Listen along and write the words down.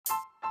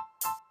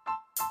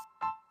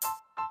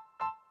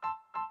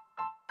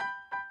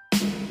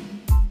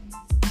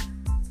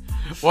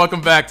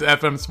Welcome back to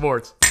FM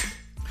Sports.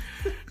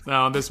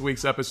 Now, on this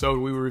week's episode,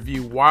 we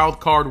review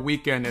Wildcard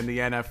Weekend in the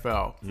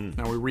NFL.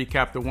 Now, we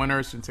recap the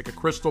winners and take a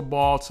crystal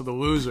ball to the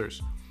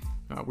losers.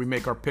 We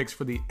make our picks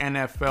for the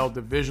NFL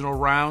divisional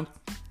round.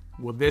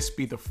 Will this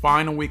be the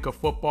final week of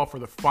football for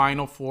the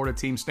final Florida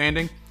team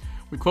standing?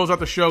 We close out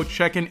the show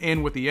checking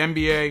in with the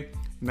NBA,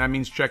 and that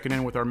means checking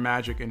in with our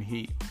Magic and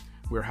Heat.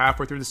 We're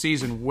halfway through the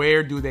season.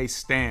 Where do they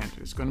stand?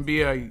 It's going to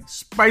be a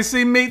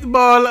spicy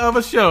meatball of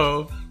a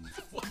show.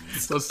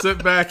 So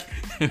sit back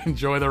and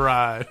enjoy the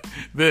ride.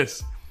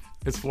 This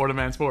is Florida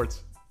Man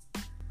Sports.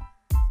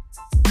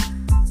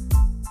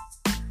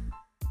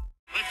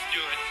 Let's do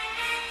it.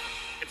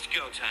 It's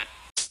go time.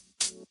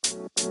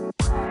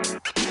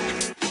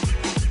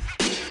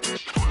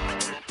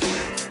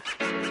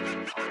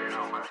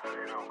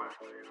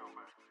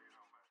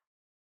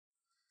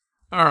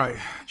 All right,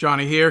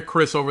 Johnny here,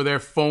 Chris over there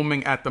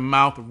foaming at the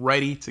mouth,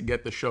 ready to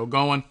get the show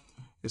going.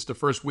 It's the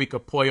first week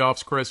of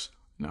playoffs, Chris.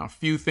 Now, a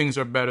few things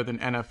are better than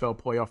NFL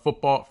playoff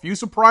football. A few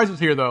surprises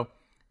here, though.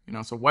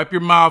 So wipe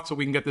your mouth so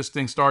we can get this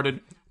thing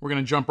started. We're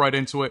going to jump right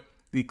into it.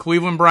 The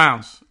Cleveland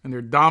Browns and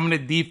their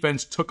dominant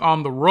defense took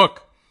on the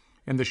Rook.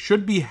 And they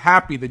should be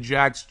happy the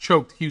Jags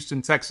choked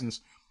Houston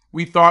Texans.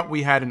 We thought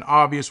we had an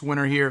obvious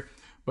winner here,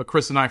 but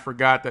Chris and I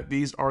forgot that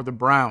these are the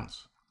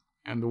Browns.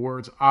 And the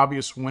words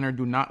obvious winner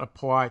do not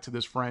apply to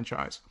this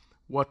franchise.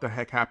 What the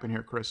heck happened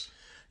here, Chris?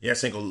 Yeah,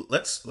 Cinco,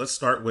 let's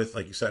start with,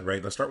 like you said,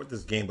 right? Let's start with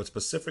this game, but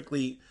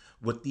specifically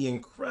with the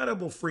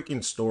incredible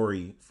freaking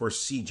story for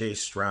CJ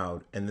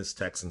Stroud and this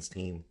Texans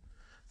team.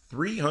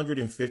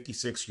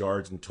 356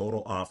 yards in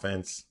total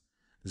offense,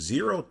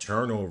 0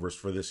 turnovers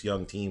for this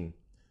young team.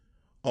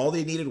 All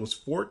they needed was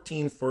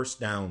 14 first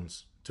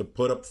downs to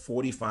put up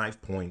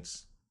 45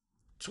 points,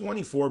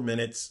 24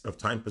 minutes of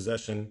time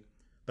possession.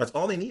 That's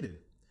all they needed.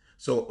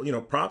 So,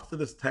 props to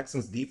this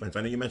Texans defense.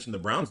 I know you mentioned the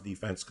Browns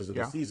defense because of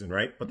the season,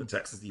 right? But the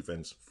Texans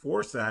defense,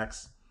 4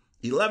 sacks,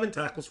 11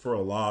 tackles for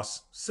a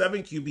loss,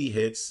 7 QB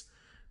hits,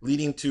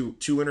 leading to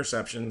 2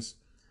 interceptions.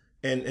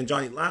 And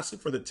Johnny, lastly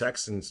for the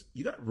Texans,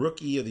 you got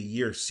Rookie of the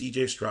Year,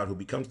 CJ Stroud, who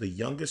becomes the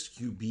youngest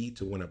QB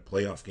to win a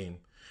playoff game.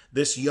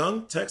 This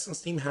young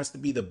Texans team has to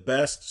be the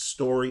best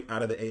story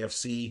out of the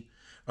AFC,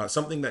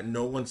 something that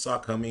no one saw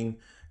coming.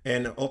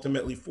 And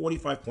ultimately,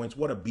 45 points.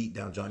 What a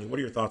beatdown, Johnny. What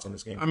are your thoughts on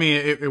this game? I mean,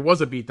 it was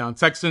a beatdown.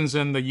 Texans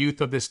and the youth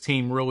of this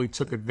team really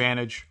took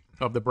advantage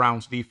of the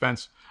Browns'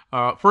 defense.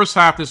 First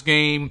half, this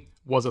game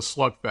was a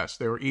slugfest.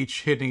 They were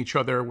each hitting each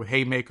other with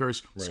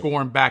haymakers,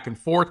 scoring back and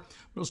forth.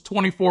 It was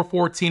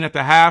 24-14 at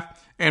the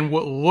half, and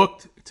what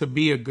looked to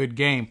be a good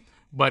game.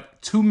 But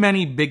too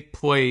many big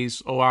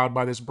plays allowed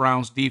by this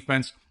Browns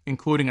defense,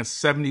 including a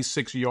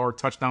 76-yard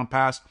touchdown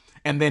pass,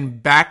 and then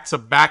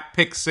back-to-back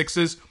pick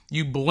sixes.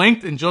 You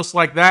blinked, and just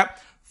like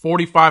that,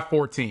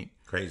 45-14.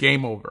 Crazy.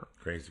 Game over.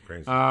 Crazy.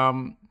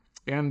 And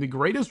the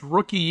greatest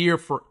rookie year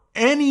for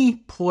any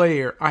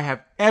player I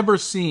have ever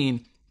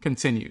seen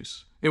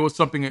continues. It was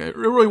something, it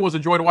really was a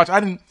joy to watch.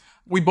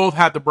 We both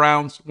had the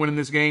Browns winning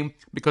this game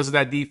because of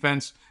that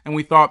defense, and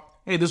we thought,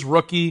 hey, this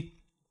rookie,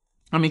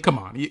 I mean, come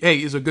on. Hey,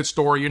 it's a good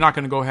story. You're not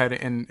going to go ahead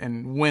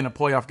and win a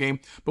playoff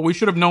game, but we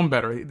should have known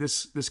better.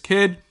 This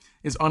kid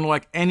is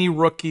unlike any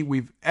rookie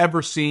we've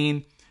ever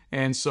seen.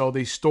 And so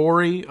the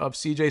story of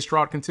CJ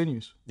Stroud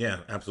continues. Yeah,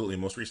 absolutely.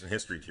 Most recent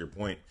history, to your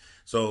point.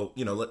 So,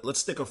 let's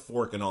stick a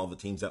fork in all the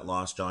teams that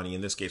lost, Johnny. In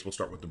this case, we'll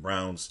start with the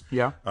Browns.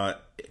 Yeah.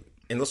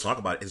 And let's talk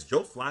about it. Is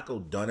Joe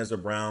Flacco done as a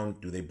Brown?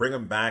 Do they bring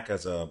him back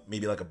as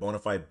maybe like a bona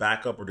fide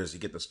backup, or does he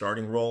get the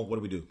starting role? What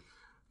do we do?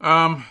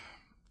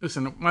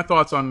 Listen, my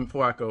thoughts on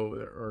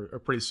Flacco are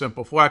pretty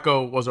simple.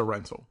 Flacco was a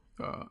rental.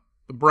 The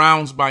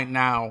Browns by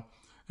now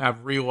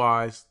have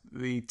realized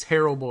the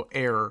terrible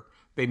error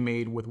they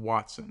made with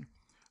Watson.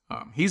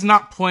 He's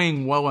not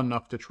playing well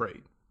enough to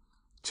trade.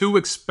 Too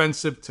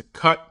expensive to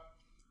cut.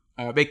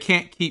 They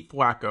can't keep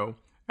Flacco,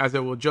 as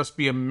it will just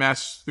be a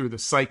mess through the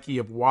psyche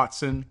of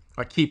Watson,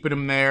 keeping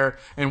him there.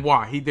 And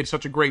why? He did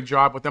such a great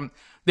job with them.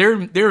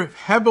 They're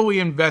heavily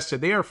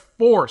invested. They are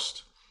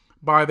forced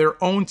by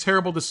their own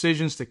terrible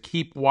decisions to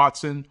keep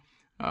Watson.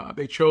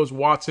 They chose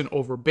Watson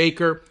over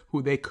Baker,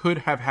 who they could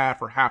have had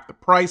for half the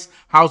price.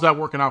 How's that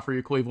working out for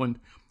you, Cleveland?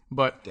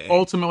 But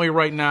ultimately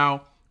right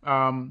now,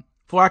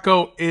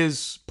 Flacco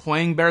is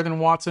playing better than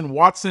Watson.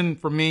 Watson,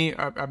 for me,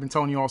 I've been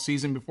telling you all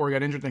season before he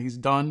got injured that he's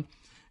done,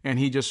 and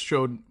he just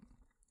showed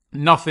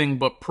nothing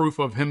but proof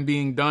of him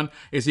being done.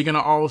 Is he going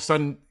to all of a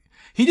sudden...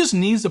 He just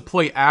needs to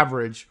play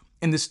average,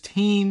 and this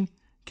team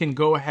can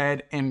go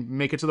ahead and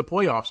make it to the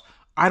playoffs.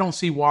 I don't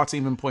see Watson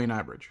even playing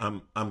average.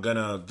 I'm going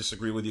to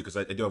disagree with you because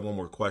I do have one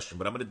more question,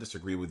 but I'm going to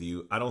disagree with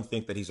you. I don't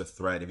think that he's a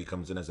threat if he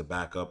comes in as a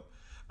backup.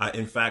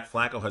 In fact,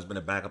 Flacco has been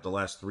a backup the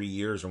last 3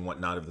 years and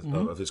whatnot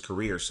of his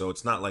career, so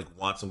it's not like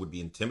Watson would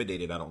be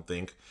intimidated, I don't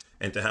think.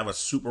 And to have a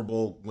Super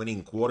Bowl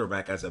winning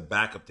quarterback as a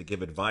backup to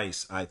give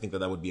advice, I think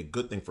that would be a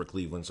good thing for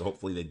Cleveland, so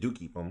hopefully they do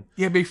keep him.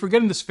 Yeah, but you're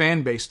forgetting this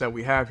fan base that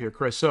we have here,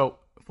 Chris. So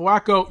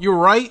Flacco, you're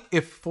right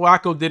if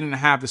Flacco didn't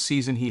have the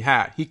season he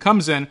had. He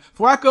comes in,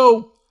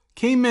 Flacco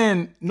came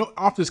in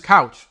off his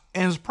couch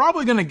and is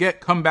probably going to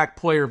get comeback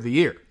player of the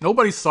year.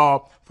 Nobody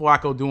saw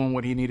Flacco doing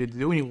what he needed to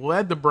do, and he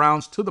led the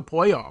Browns to the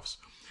playoffs.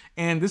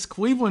 And this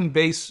Cleveland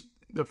base,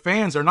 the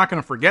fans are not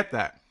going to forget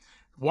that.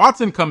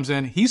 Watson comes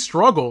in, he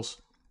struggles.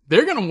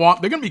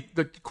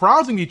 The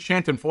crowd's going to be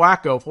chanting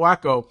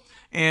Flacco,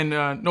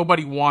 and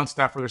nobody wants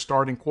that for their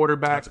starting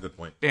quarterback. That's a good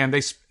point.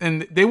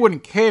 And they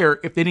wouldn't care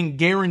if they didn't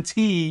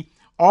guarantee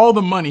all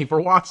the money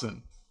for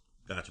Watson.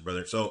 Gotcha,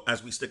 brother. So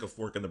as we stick a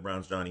fork in the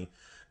Browns, Johnny,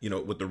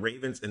 with the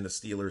Ravens and the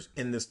Steelers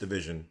in this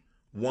division,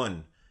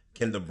 one,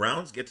 can the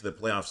Browns get to the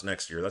playoffs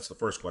next year? That's the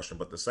first question.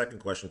 But the second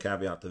question,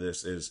 caveat to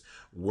this, is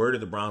where do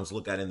the Browns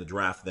look at in the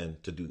draft then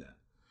to do that?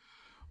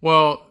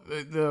 Well,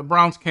 the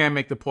Browns can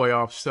make the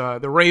playoffs.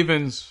 The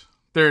Ravens,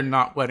 they're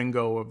not letting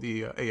go of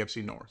the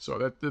AFC North. So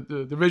that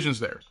the division's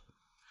theirs.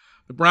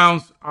 The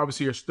Browns,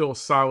 obviously, are still a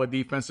solid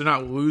defense. They're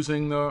not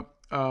losing you're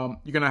going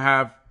to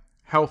have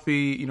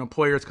healthy,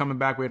 players coming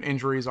back. We had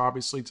injuries,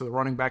 obviously, to the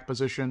running back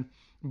position.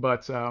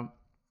 But,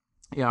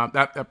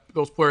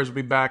 those players will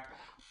be back.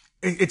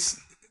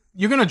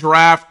 You're going to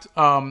draft,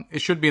 it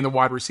should be in the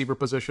wide receiver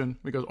position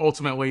because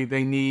ultimately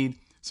they need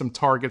some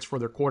targets for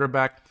their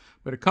quarterback.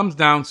 But it comes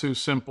down to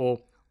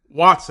simple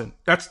Watson.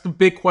 That's the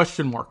big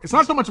question mark. It's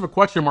not so much of a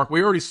question mark.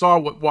 We already saw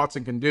what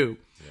Watson can do.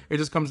 Yeah. It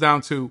just comes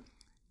down to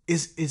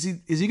is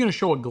he going to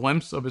show a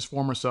glimpse of his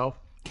former self?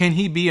 Can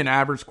he be an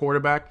average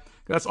quarterback?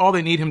 That's all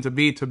they need him to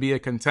be a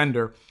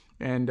contender.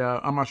 And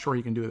I'm not sure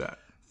he can do that.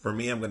 For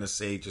me, I'm going to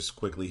say just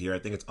quickly here, I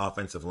think it's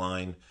offensive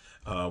line.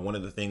 One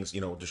of the things,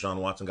 Deshaun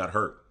Watson got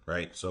hurt,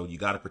 right? So you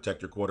got to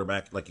protect your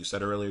quarterback. Like you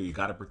said earlier, you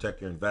got to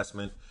protect your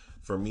investment.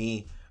 For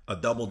me, a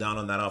double down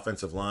on that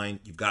offensive line.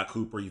 You've got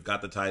Cooper, you've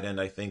got the tight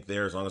end, I think,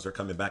 there, as long as they're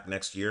coming back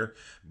next year.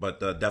 But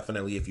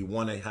definitely, if you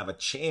want to have a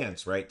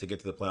chance, right, to get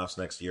to the playoffs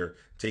next year,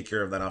 take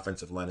care of that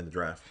offensive line in the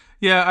draft.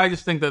 Yeah, I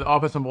just think that the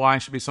offensive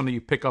line should be something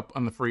you pick up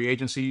on the free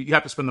agency. You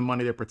have to spend the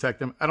money to protect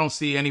them. I don't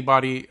see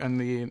anybody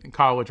in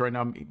college right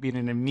now being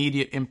an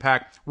immediate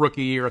impact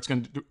rookie year. It's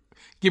going to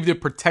give you the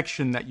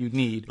protection that you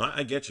need.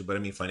 I get you,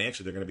 but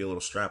financially, they're going to be a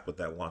little strapped with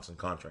that Watson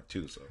contract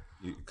too. So,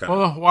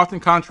 Watson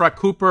contract.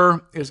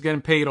 Cooper is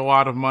getting paid a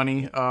lot of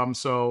money,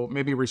 so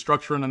maybe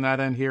restructuring on that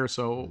end here.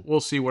 So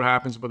we'll see what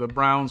happens. But the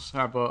Browns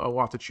have a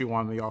lot to chew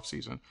on in the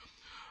offseason.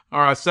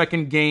 Our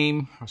second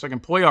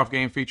playoff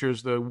game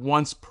features the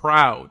once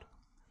proud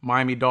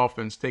Miami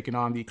Dolphins taking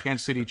on the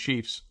Kansas City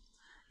Chiefs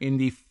in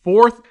the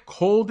fourth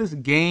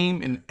coldest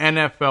game in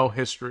NFL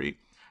history.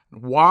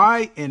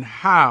 Why and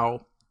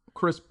how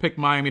Chris picked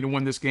Miami to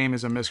win this game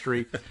is a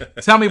mystery.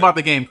 Tell me about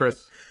the game,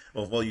 Chris.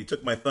 Well, you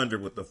took my thunder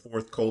with the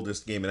fourth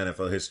coldest game in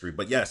NFL history.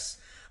 But yes,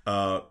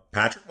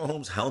 Patrick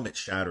Mahomes' helmet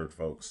shattered,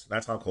 folks.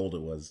 That's how cold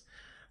it was.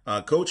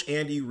 Coach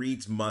Andy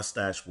Reid's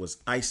mustache was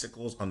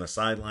icicles on the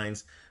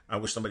sidelines. I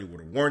wish somebody would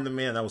have warned the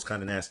man. That was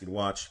kind of nasty to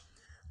watch.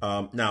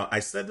 Now, I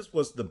said this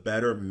was the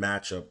better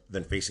matchup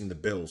than facing the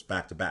Bills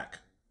back-to-back.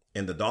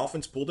 And the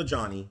Dolphins pulled a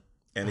Johnny,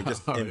 and it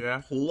just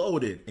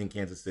imploded in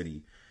Kansas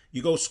City.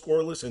 You go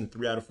scoreless in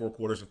 3 out of 4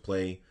 quarters of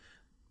play.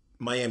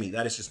 Miami,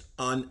 that is just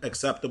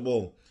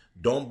unacceptable.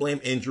 Don't blame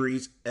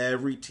injuries.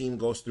 Every team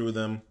goes through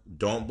them.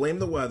 Don't blame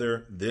the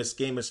weather. This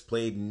game is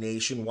played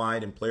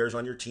nationwide, and players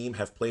on your team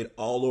have played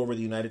all over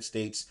the United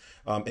States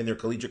in their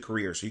collegiate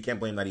career, so you can't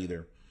blame that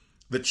either.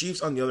 The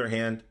Chiefs, on the other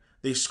hand,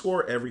 they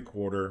score every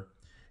quarter.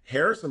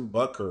 Harrison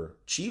Butker,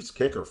 Chiefs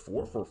kicker,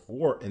 4 for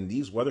 4 in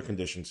these weather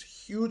conditions.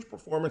 Huge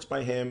performance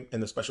by him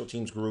and the special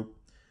teams group.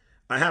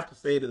 I have to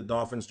say to the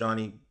Dolphins,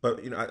 Johnny,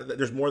 but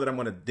there's more that I'm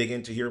going to dig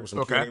into here with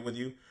some Q&A with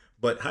you.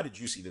 But how did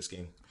you see this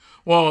game?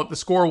 Well, the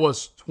score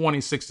was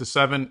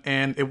 26-7,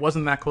 and it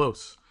wasn't that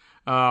close.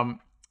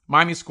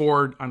 Miami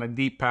scored on a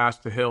deep pass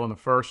to Hill in the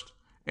first,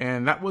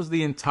 and that was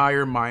the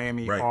entire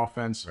Miami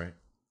offense.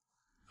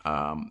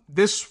 Right.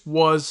 This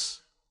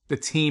was the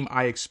team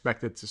I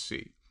expected to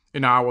see.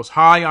 I was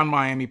high on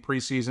Miami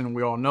preseason.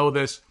 We all know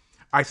this.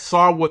 I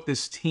saw what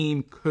this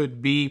team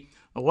could be.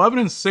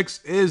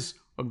 11-6 is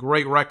a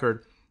great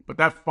record, but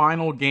that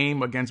final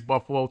game against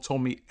Buffalo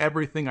told me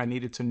everything I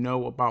needed to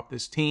know about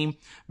this team.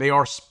 They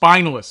are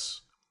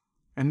spineless,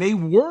 and they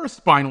were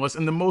spineless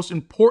in the most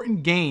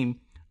important game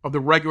of the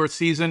regular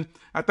season.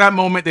 At that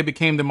moment, they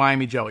became the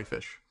Miami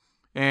Jellyfish,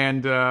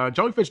 and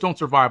jellyfish don't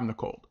survive in the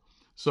cold.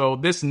 So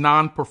this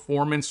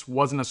non-performance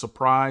wasn't a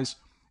surprise.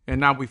 And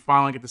now we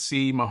finally get to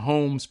see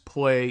Mahomes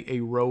play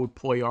a road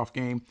playoff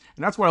game.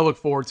 And that's what I look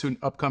forward to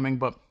upcoming,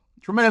 but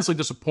tremendously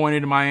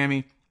disappointed in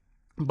Miami.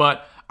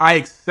 But I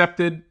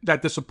accepted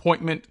that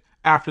disappointment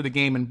after the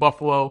game in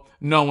Buffalo,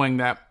 knowing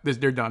that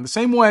they're done. The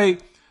same way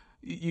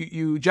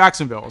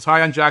Jacksonville. I was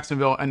high on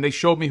Jacksonville, and they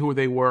showed me who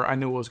they were. I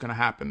knew what was going to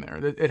happen there.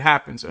 It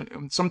happens.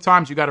 And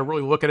sometimes you got to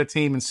really look at a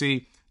team and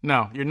see,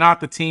 no, you're not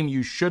the team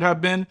you should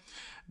have been.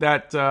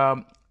 That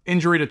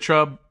injury to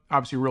Chubb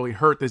obviously really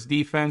hurt this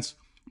defense.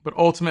 But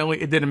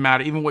ultimately, it didn't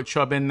matter. Even with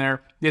Chubb in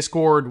there, they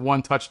scored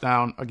 1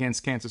 touchdown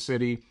against Kansas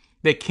City.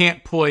 They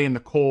can't play in the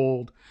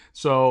cold.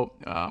 So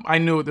I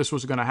knew this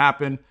was going to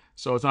happen.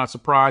 So it's not a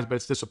surprise, but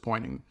it's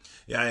disappointing.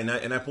 Yeah,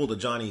 and I pulled a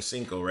Johnny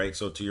Cinco, right?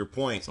 So to your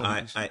point,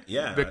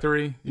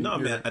 Victory? No,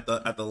 man. At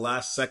the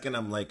last second,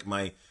 I'm like,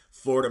 my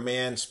Florida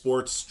man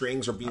sports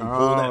strings are being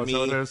pulled Oh, at me.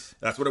 so it is.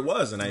 That's what it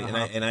was, and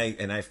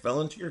I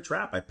fell into your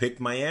trap. I picked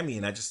Miami,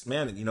 and I just,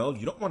 man, you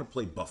don't want to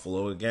play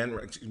Buffalo again.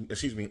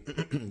 Excuse me,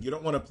 you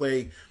don't want to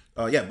play.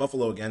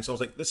 Buffalo again. So I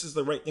was like, this is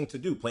the right thing to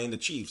do, playing the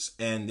Chiefs,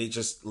 and they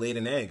just laid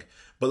an egg.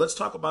 But let's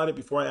talk about it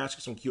before I ask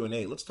you some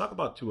Q&A. Let's talk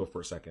about Tua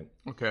for a second.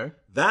 Okay.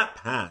 That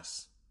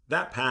pass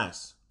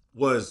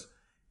was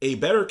a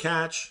better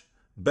catch,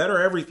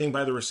 better everything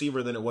by the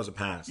receiver than it was a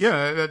pass.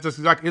 Yeah, that's just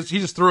exactly. He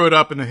just threw it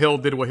up, and the Hill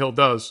did what Hill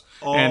does,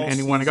 and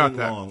he went and got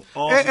that.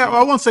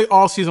 I won't say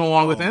all season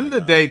long. At the end of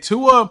the day,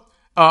 Tua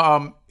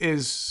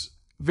is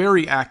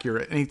very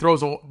accurate, and he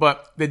throws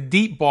but the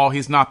deep ball,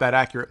 he's not that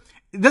accurate.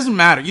 It doesn't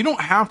matter. You don't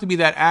have to be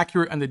that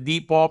accurate on the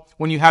deep ball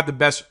when you have the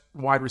best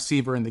wide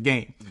receiver in the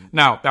game.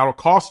 Now, that'll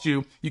cost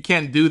you. You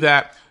can't do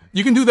that.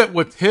 You can do that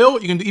with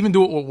Hill. You can even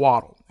do it with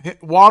Waddle.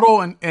 Waddle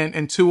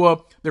and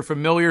Tua, they're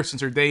familiar since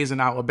their days in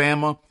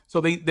Alabama,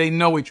 so they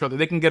know each other.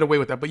 They can get away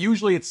with that. But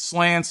usually it's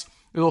slants,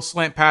 little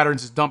slant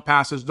patterns, it's dump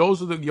passes. Those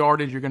are the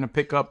yardage you're going to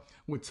pick up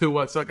with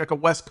Tua. It's like a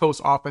West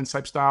Coast offense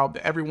type style.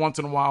 Every once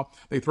in a while,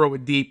 they throw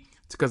it deep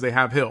because they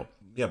have Hill.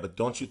 Yeah, but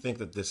don't you think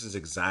that this is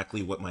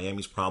exactly what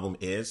Miami's problem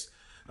is?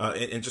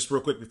 And just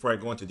real quick before I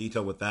go into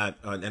detail with that,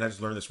 and I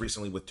just learned this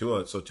recently with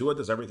Tua. So Tua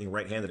does everything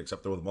right-handed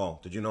except throw the ball.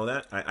 Did you know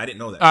that? I didn't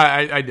know that.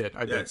 I did.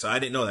 Yeah, so I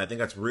didn't know that. I think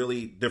that's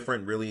really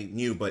different, really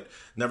new. But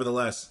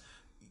nevertheless,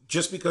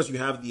 just because you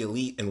have the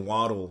elite and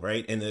Waddle,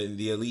 right, and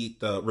the elite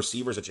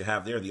receivers that you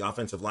have there, the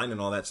offensive line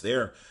and all that's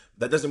there,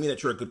 that doesn't mean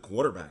that you're a good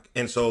quarterback.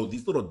 And so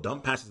these little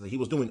dump passes that he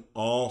was doing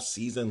all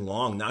season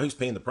long, now he's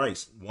paying the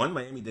price. One,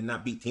 Miami did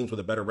not beat teams with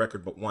a better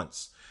record but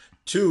once.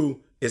 Two,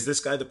 is this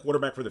guy the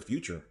quarterback for the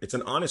future? It's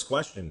an honest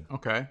question.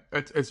 Okay,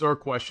 it's our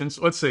questions.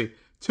 Let's see.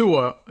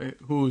 Tua,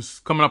 who's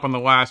coming up on the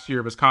last year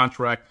of his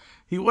contract,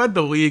 he led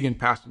the league in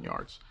passing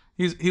yards.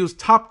 He was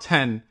top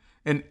 10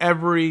 in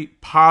every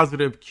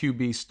positive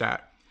QB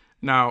stat.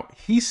 Now,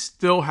 he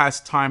still has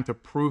time to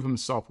prove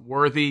himself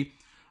worthy.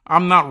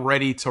 I'm not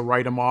ready to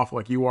write him off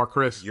like you are,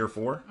 Chris. Year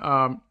 4?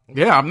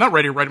 Yeah, I'm not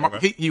ready to write him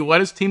off. He led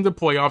his team to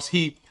playoffs.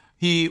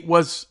 He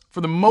was,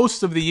 for the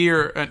most of the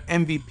year, an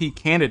MVP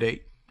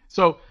candidate.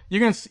 So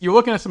you're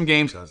looking at some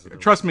games.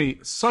 Trust me,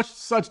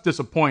 such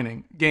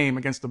disappointing game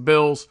against the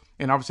Bills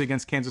and obviously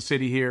against Kansas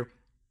City here.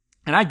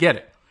 And I get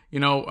it.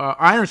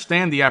 I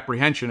understand the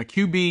apprehension. A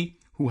QB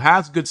who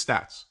has good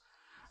stats,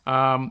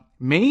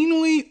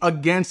 mainly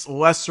against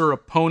lesser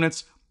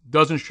opponents,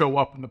 doesn't show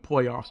up in the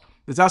playoffs.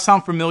 Does that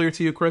sound familiar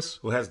to you, Chris?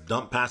 Who has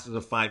dump passes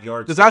of 5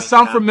 yards. Does that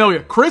sound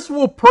familiar? Chris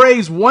will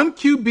praise one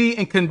QB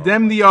and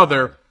condemn the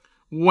other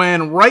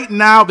when right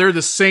now they're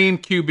the same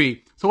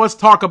QB. So let's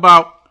talk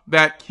about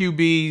that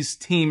QB's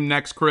team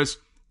next, Chris.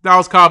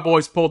 Dallas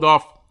Cowboys pulled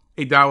off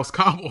a Dallas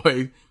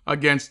Cowboy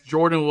against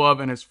Jordan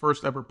Love in his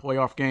first ever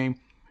playoff game.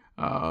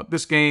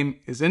 This game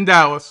is in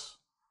Dallas,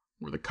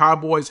 where the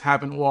Cowboys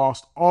haven't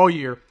lost all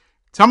year.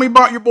 Tell me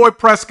about your boy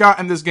Prescott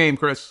in this game,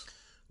 Chris.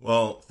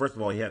 Well, first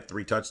of all, he had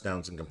 3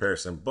 touchdowns in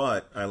comparison,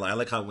 but I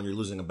like how when you're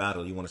losing a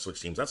battle, you want to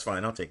switch teams. That's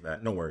fine. I'll take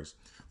that. No worries.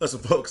 Listen,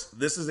 folks,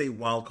 this is a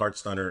wild card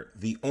stunner.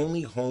 The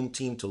only home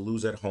team to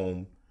lose at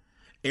home.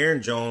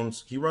 Aaron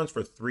Jones, he runs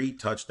for 3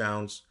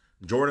 touchdowns.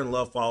 Jordan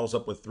Love follows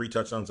up with 3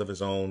 touchdowns of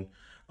his own.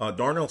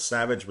 Darnell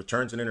Savage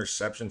returns an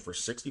interception for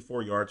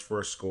 64 yards for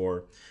a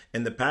score.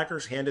 And the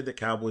Packers handed the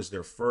Cowboys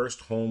their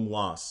first home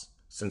loss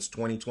since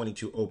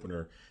 2022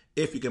 opener,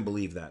 if you can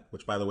believe that.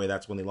 Which, by the way,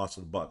 that's when they lost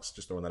to the Bucs.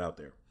 Just throwing that out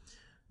there.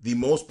 The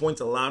most points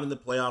allowed in the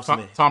playoffs.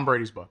 Tom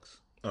Brady's Bucs.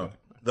 Oh,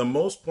 the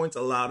most points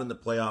allowed in the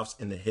playoffs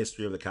in the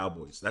history of the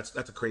Cowboys. That's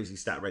a crazy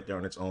stat right there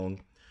on its own.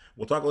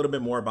 We'll talk a little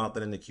bit more about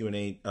that in the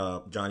Q&A,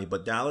 Johnny.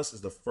 But Dallas is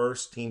the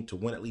first team to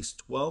win at least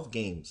 12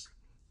 games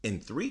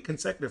in 3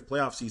 consecutive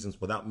playoff seasons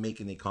without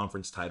making a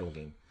conference title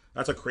game.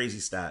 That's a crazy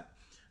stat.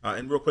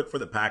 And real quick for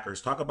the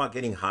Packers, talk about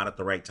getting hot at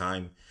the right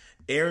time.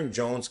 Aaron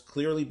Jones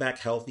clearly back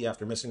healthy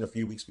after missing a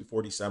few weeks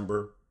before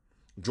December.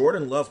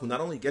 Jordan Love, who not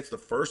only gets the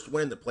first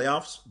win in the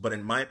playoffs, but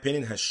in my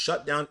opinion has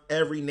shut down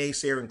every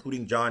naysayer,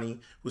 including Johnny,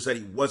 who said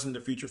he wasn't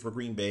the future for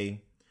Green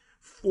Bay.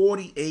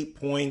 48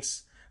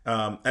 points.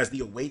 As the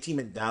away team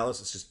in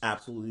Dallas, it's just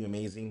absolutely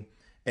amazing.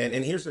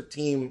 And here's a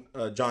team,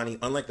 Johnny,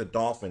 unlike the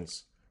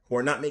Dolphins, who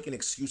are not making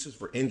excuses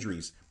for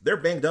injuries. They're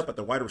banged up at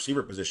the wide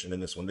receiver position in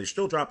this one. They're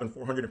still dropping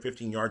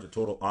 415 yards of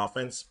total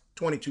offense,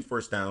 22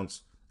 first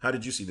downs. How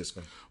did you see this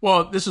one?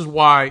 Well, this is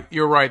why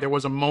you're right. There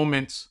was a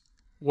moment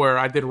where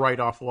I did write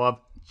off Love,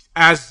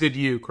 as did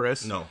you,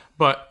 Chris. No.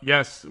 But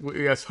yes,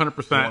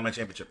 100%. He won my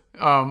championship.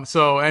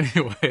 So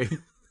anyway...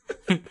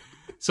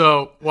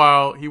 So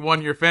while he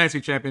won your fantasy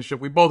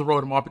championship, we both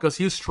wrote him off because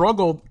he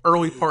struggled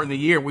early part in the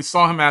year. We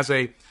saw him as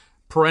a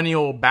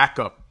perennial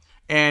backup,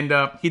 and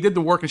he did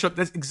the work and shut.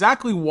 That's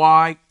exactly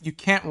why you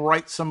can't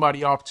write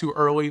somebody off too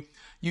early.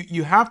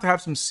 You have to have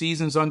some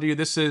seasons under you.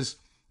 This is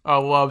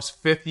Love's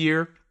 5th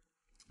year,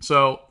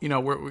 so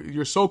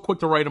you're so quick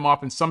to write him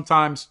off, and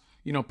sometimes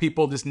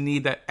people just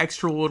need that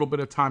extra little bit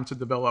of time to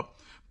develop.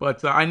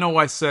 But I know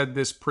I said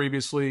this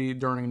previously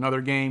during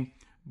another game,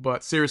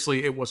 but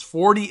seriously, it was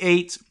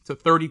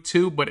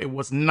 48-32, but it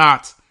was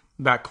not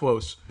that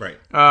close. Right.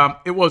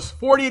 It was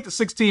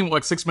 48-16 with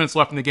like 6 minutes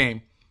left in the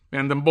game.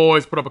 And them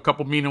boys put up a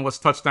couple meaningless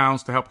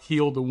touchdowns to help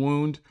heal the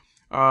wound.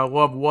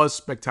 Love was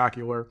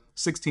spectacular.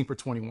 16 for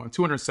 21,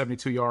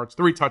 272 yards,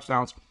 3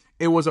 touchdowns.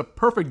 It was a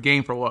perfect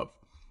game for Love.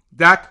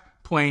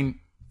 Dak playing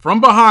from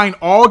behind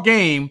all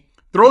game,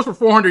 throws for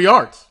 400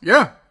 yards.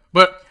 Yeah,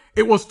 but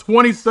it was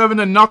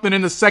 27-0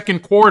 in the second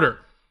quarter.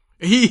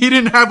 He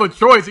didn't have a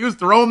choice. He was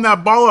throwing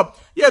that ball up.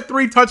 He had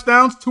 3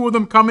 touchdowns, 2 of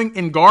them coming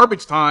in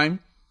garbage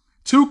time.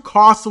 2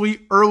 costly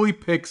early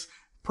picks.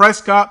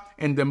 Prescott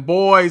and them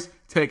boys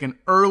take an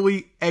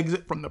early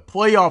exit from the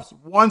playoffs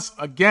once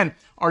again.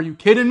 Are you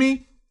kidding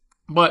me?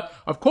 But,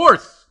 of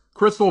course,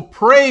 Chris will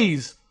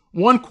praise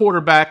one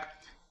quarterback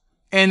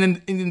and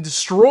then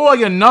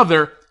destroy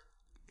another.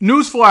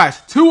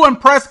 Newsflash, Tua and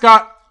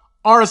Prescott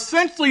are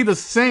essentially the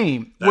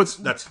same. That's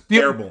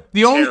terrible.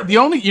 The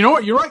only, you know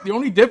what? You're right. The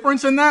only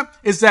difference in that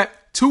is that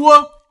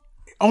Tua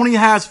only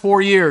has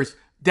 4 years.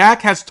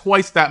 Dak has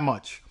twice that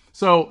much.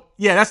 So,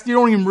 yeah, that's the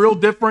only real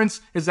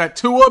difference is that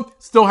Tua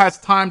still has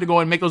time to go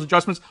and make those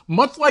adjustments,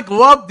 much like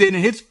Love did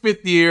in his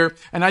 5th year.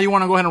 And now you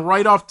want to go ahead and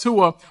write off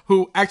Tua,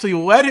 who actually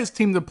led his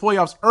team to the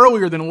playoffs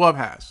earlier than Love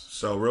has.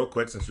 So real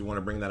quick, since we want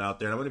to bring that out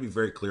there, and I'm going to be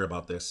very clear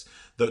about this.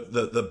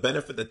 The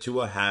benefit that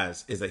Tua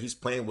has is that he's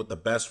playing with the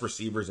best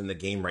receivers in the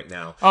game right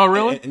now. Oh,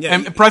 really?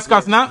 And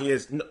Prescott's not? He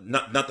is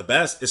not the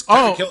best. Is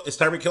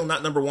Tyreek Hill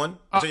not number one?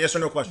 It's a yes or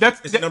no question.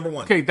 Is it number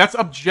one? Okay, that's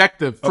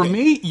objective. For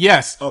me,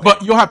 yes. Okay.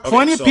 But you'll have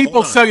plenty of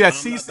people tell you that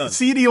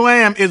CeeDee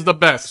Lamb is the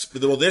best.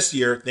 Well, this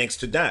year, thanks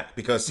to Dak,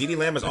 because CeeDee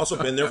Lamb has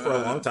also been there for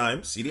a long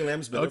time. CeeDee Lamb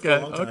has been there for a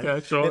long time.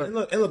 Okay, sure. And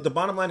look, the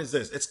bottom line is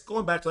this. It's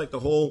going back to like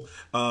the whole,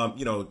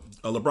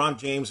 LeBron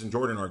James and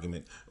Jordan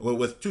argument.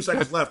 With 2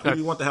 seconds left, who do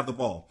you want to have the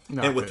ball?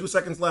 And with 2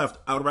 seconds left,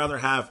 I would rather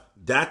have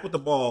Dak with the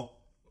ball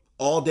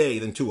all day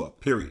than Tua,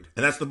 period.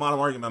 And that's the bottom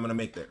argument I'm going to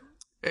make there.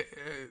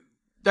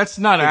 That's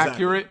not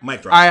accurate.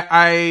 Mic drop.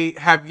 I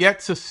have yet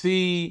to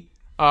see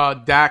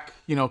Dak,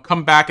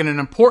 come back in an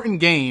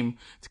important game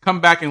to come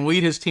back and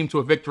lead his team to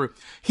a victory.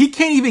 He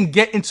can't even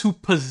get into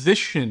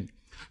position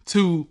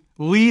to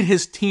lead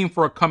his team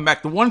for a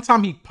comeback. The one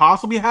time he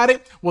possibly had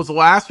it was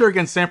last year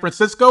against San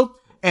Francisco.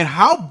 And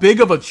how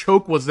big of a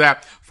choke was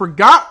that?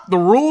 Forgot the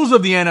rules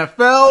of the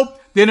NFL,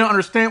 didn't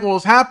understand what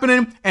was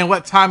happening, and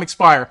let time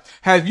expire.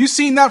 Have you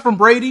seen that from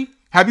Brady?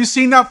 Have you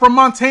seen that from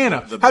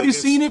Montana? Have you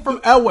seen it from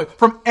Elway?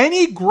 From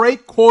any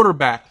great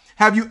quarterback?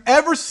 Have you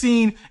ever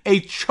seen a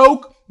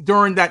choke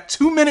during that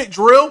 2-minute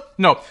drill?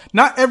 No,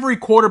 not every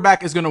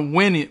quarterback is going to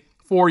win it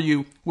for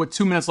you with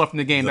 2 minutes left in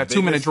the game, that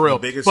 2-minute drill.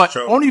 But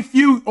only a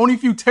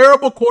few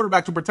terrible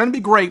quarterbacks who pretend to be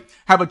great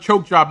have a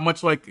choke job,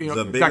 much like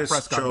the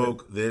biggest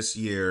choke this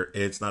year.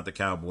 It's not the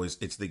Cowboys,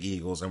 it's the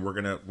Eagles, and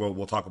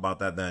we'll talk about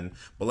that then.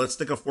 But let's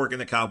stick a fork in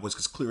the Cowboys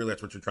because clearly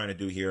that's what you're trying to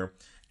do here.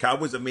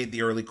 Cowboys have made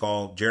the early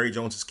call. Jerry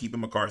Jones is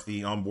keeping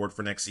McCarthy on board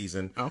for next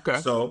season. Okay.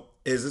 So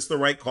is this the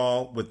right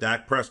call with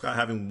Dak Prescott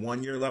having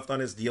 1 year left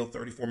on his deal,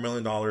 $34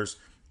 million?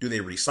 Do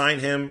they re-sign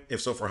him? If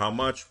so, for how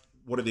much?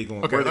 What are they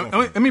going? Okay,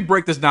 let me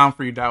break this down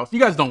for you, Dallas. You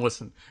guys don't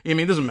listen. I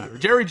mean, it doesn't matter.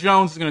 Jerry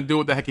Jones is going to do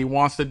what the heck he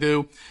wants to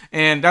do,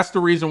 and that's the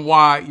reason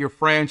why your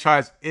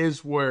franchise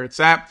is where it's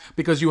at,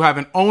 because you have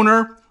an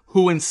owner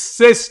who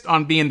insists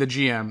on being the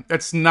GM.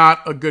 That's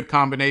not a good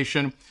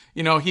combination.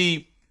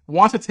 He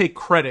wants to take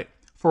credit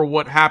for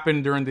what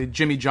happened during the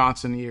Jimmy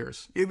Johnson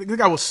years. The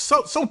guy was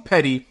so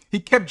petty. He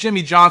kept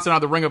Jimmy Johnson out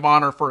of the Ring of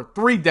Honor for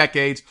 3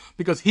 decades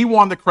because he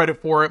wanted the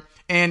credit for it,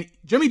 and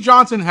Jimmy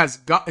Johnson has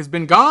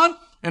been gone.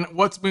 And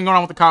what's been going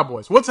on with the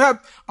Cowboys? What's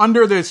happened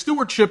under the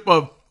stewardship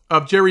of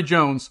Jerry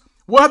Jones?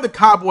 What have the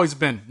Cowboys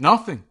been?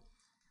 Nothing.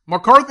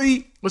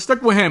 McCarthy, let's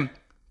stick with him.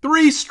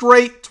 3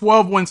 straight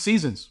 12-win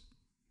seasons.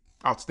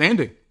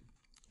 Outstanding.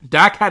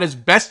 Dak had his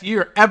best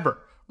year ever.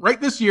 Right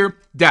this year,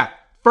 Dak,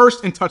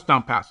 first in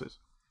touchdown passes.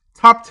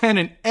 Top 10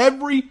 in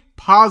every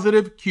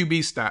positive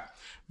QB stat.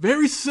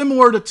 Very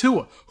similar to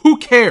Tua. Who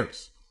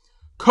cares?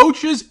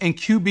 Coaches and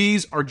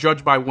QBs are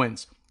judged by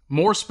wins.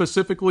 More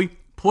specifically,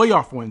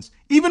 playoff wins.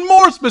 Even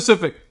more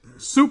specific,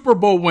 Super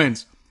Bowl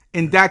wins.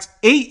 In Dak's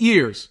 8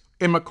 years,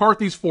 in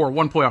McCarthy's 4,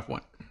 1 playoff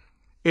win.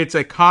 It's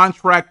a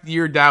contract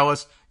year,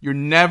 Dallas. You're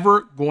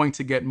never going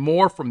to get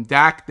more from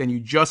Dak than you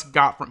just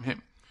got from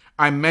him.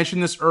 I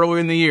mentioned this earlier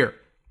in the year.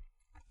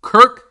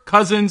 Kirk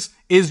Cousins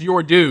is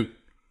your dude.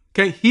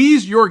 Okay,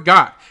 he's your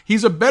guy.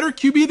 He's a better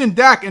QB than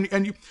Dak,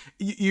 and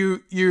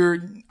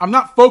you're. I'm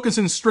not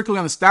focusing strictly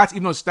on the stats,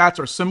 even though the stats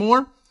are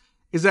similar.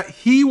 Is that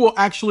he will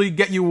actually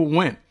get you a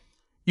win.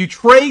 You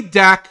trade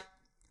Dak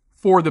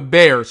for the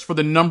Bears for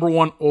the number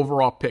 1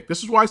 overall pick.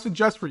 This is why I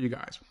suggest for you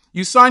guys.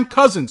 You sign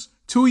Cousins,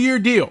 2-year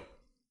deal.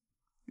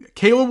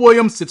 Caleb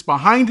Williams sits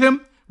behind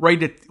him,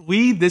 ready to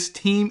lead this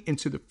team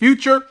into the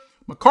future.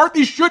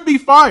 McCarthy should be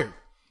fired.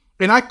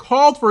 And I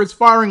called for his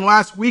firing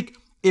last week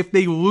if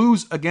they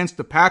lose against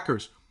the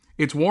Packers.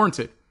 It's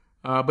warranted.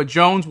 But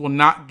Jones will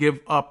not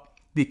give up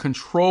the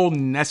control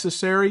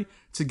necessary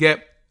to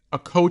get a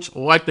coach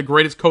like the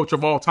greatest coach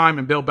of all time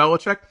in Bill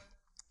Belichick,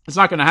 it's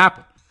not going to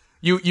happen.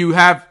 You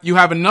have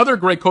another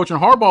great coach in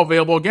Harbaugh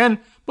available again,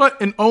 but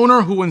an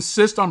owner who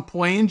insists on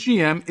playing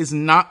GM is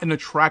not an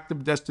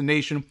attractive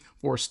destination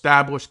for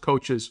established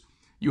coaches.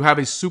 You have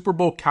a Super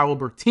Bowl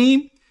caliber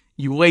team.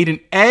 You laid an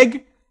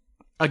egg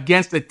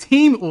against a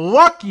team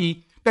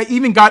lucky that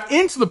even got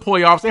into the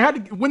playoffs. They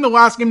had to win the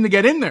last game to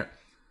get in there.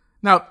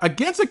 Now,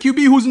 against a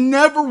QB who's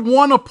never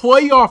won a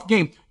playoff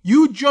game,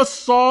 you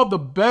just saw the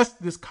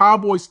best this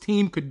Cowboys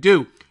team could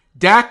do.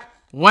 Dak,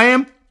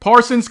 Lamb,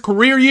 Parsons,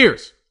 career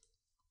years.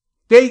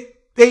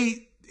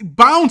 They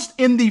bounced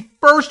in the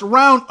first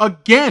round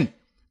again,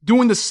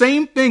 doing the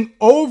same thing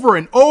over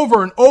and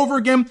over and over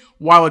again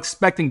while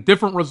expecting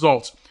different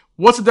results.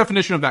 What's the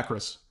definition of that,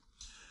 Chris?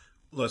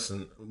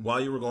 Listen, while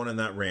you were going on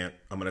that rant,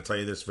 I'm going to tell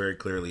you this very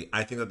clearly.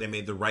 I think that they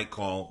made the right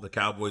call. The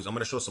Cowboys, I'm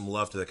going to show some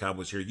love to the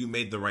Cowboys here. You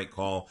made the right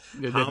call.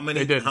 How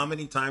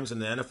many times in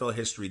the NFL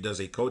history does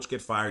a coach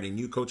get fired, a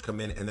new coach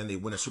come in, and then they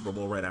win a Super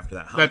Bowl right after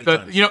that? How many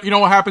times? You know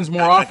what happens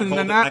more often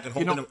than that?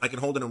 I can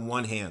hold it in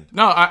one hand.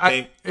 No,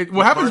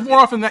 what happens more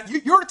often than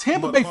that? You're a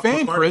Tampa Bay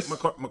fan, Chris.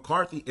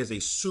 McCarthy is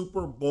a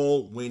Super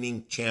Bowl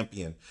winning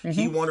champion. Mm-hmm.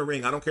 He won a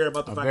ring. I don't care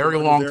about the fact very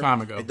long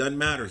time ago. It doesn't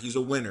matter. He's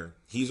a winner.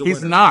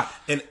 He's not.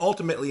 And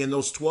ultimately, in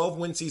those 12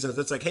 win seasons,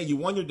 it's like, hey, you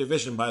won your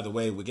division, by the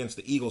way, against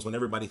the Eagles when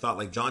everybody thought,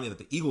 like Johnny, that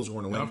the Eagles were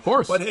going to win. Of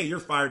course. But hey,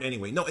 you're fired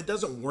anyway. No, it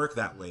doesn't work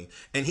that way.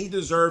 And he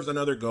deserves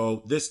another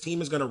go. This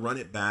team is going to run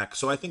it back.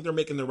 So I think they're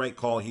making the right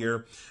call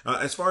here.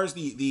 As far as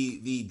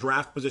the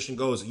draft position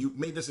goes, you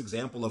made this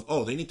example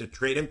of, they need to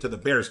trade him to the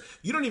Bears.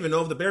 You don't even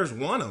know if the Bears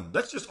want him.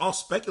 That's just all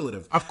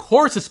speculative. Of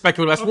course it's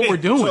speculative. That's what we're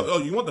doing. So,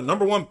 you want the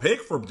number one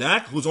pick for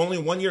Dak, who's only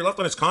 1 year left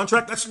on his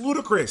contract? That's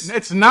ludicrous.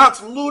 It's not.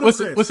 That's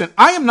ludicrous. Listen,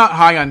 I am not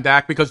high on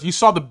Dak because you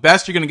saw the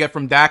best you're going to get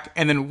from Dak,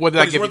 and then what did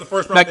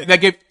that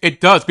give? It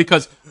does,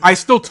 because I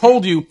still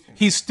told you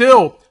he's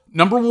still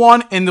number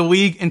one in the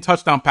league in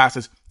touchdown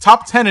passes,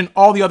 top 10 in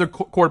all the other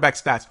quarterback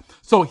stats.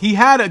 So he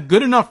had a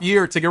good enough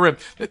year to get rid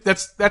of.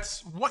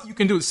 That's what you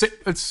can do.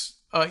 It's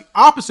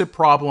opposite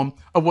problem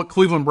of what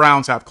Cleveland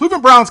Browns have.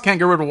 Cleveland Browns can't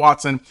get rid of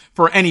Watson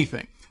for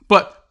anything,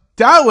 but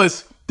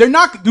Dallas. Do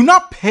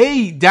not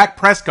pay Dak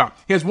Prescott.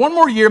 He has one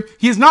more year.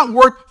 He is not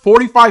worth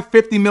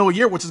 $45-50 million a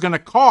year, which is going to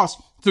cost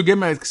to give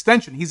him an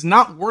extension. He's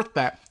not worth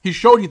that. He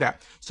showed you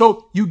that.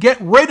 So you get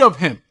rid of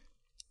him.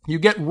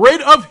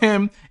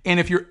 And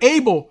if you're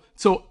able,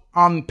 so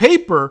on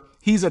paper,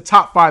 he's a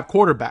top 5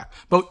 quarterback.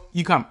 But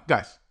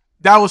guys,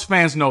 Dallas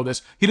fans know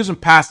this. He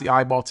doesn't pass the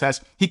eyeball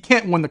test. He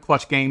can't win the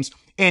clutch games.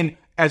 And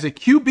as a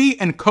QB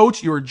and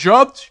coach, you're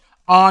judged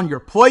on your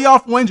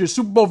playoff wins, your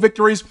Super Bowl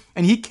victories,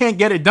 and he can't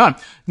get it done.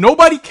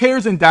 Nobody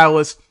cares in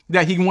Dallas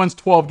that he wins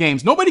 12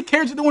 games. Nobody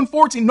cares if they win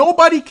 14.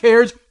 Nobody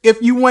cares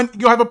if you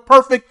have a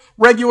perfect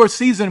regular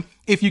season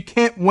if you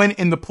can't win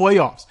in the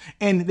playoffs.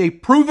 And they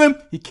prove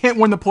him he can't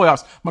win the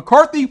playoffs.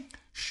 McCarthy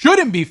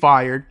shouldn't be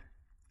fired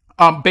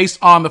based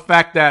on the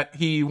fact that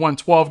he won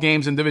 12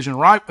 games in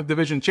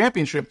division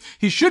championship.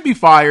 He should be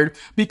fired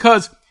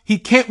because he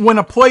can't win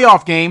a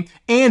playoff game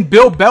and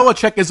Bill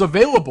Belichick is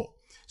available.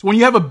 So when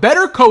you have a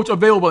better coach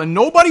available and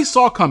nobody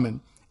saw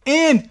coming,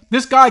 and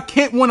this guy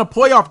can't win a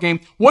playoff game,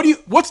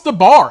 what's the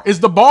bar?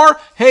 Is the bar,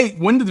 hey,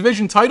 win the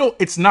division title?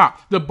 It's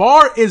not. The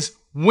bar is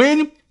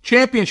win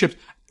championships.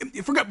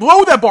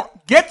 Blow that bar.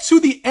 Get to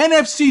the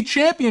NFC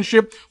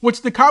championship,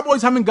 which the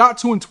Cowboys haven't got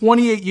to in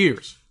 28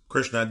 years.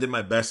 Christian, I did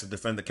my best to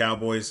defend the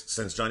Cowboys.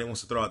 Since Johnny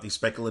wants to throw out these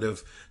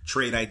speculative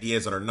trade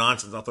ideas that are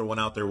nonsense, I'll throw one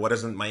out there. What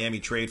doesn't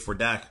Miami trade for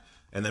Dak?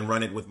 And then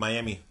run it with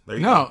Miami. There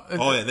you go.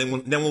 Oh yeah, then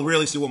we'll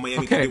really see what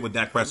Miami can do with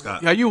Dak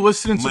Prescott. Yeah, you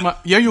listening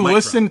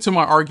to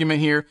my argument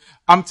here?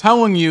 I'm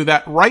telling you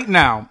that right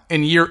now,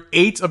 in year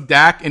 8 of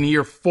Dak and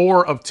year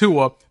 4 of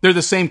Tua, they're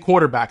the same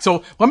quarterback.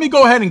 So let me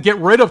go ahead and get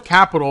rid of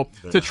capital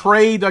to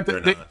trade.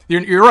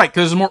 You're right,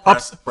 because there's more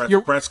ups.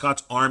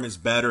 Prescott's arm is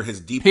better.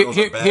 His deep throws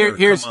are better.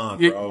 Come on,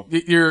 bro.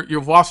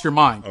 You've lost your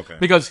mind. Okay.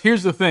 Because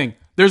here's the thing: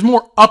 there's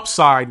more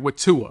upside with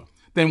Tua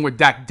than with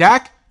Dak.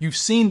 Dak, you've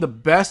seen the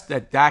best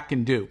that Dak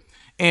can do.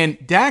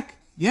 And Dak,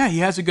 yeah, he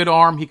has a good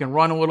arm. He can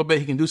run a little bit.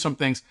 He can do some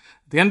things.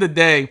 At the end of the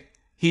day,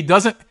 he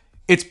doesn't.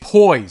 It's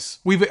poise.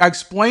 We've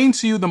explained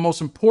to you the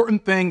most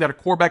important thing that a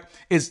quarterback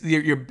is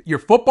your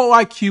football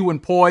IQ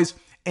and poise.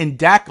 And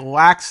Dak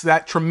lacks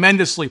that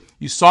tremendously.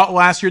 You saw it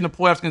last year in the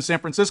playoffs against San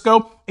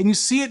Francisco, and you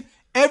see it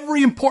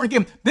every important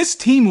game. This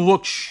team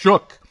looked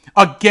shook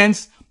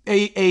against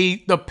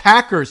the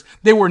Packers.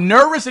 They were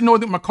nervous and know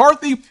that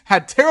McCarthy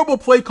had terrible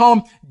play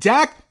call.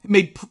 Dak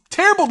made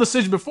terrible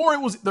decisions before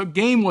the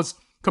game was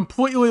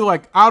completely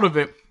out of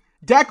it.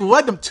 Dak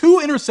led them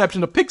 2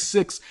 interceptions, a pick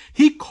 6.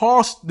 He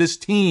cost this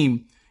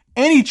team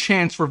any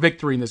chance for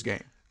victory in this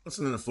game.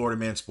 Listening to Florida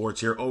Man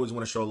Sports here, always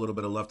want to show a little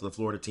bit of love to the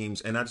Florida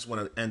teams, and I just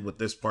want to end with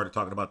this part of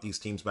talking about these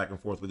teams back and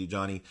forth with you,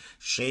 Johnny.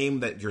 Shame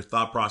that your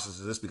thought process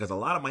is this, because a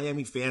lot of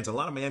Miami fans, a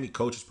lot of Miami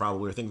coaches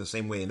probably are thinking the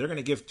same way, and they're going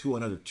to give Tua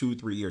another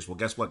 2-3 years. Well,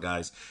 guess what,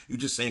 guys? You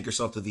just sank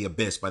yourself to the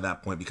abyss by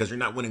that point, because you're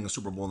not winning a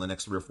Super Bowl in the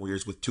next 3 or 4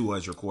 years with Tua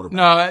as your quarterback.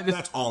 No,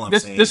 that's all I'm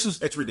saying.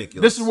 It's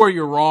ridiculous. This is where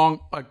you're wrong.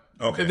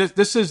 Okay.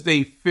 This is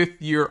the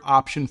 5th-year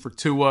option for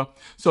Tua.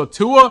 So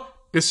Tua,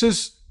 this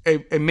is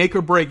a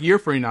make-or-break year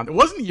for you now. It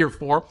wasn't year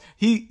 4.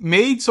 He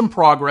made some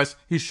progress.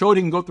 He showed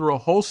he can go through a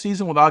whole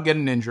season without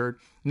getting injured.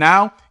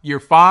 Now, year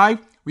 5,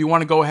 we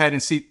want to go ahead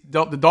and see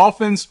the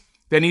Dolphins.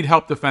 They need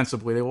help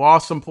defensively. They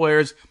lost some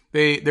players.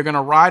 They're going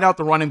to ride out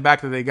the running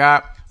back that they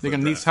got. They're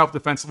going to need help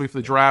defensively for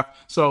the draft.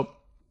 So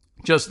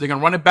they're going to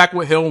run it back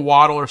with Hill and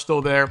Waddle are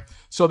still there.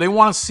 So they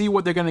want to see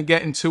what they're going to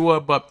get in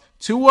Tua, but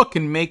Tua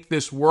can make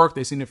this work.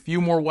 They've seen a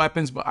few more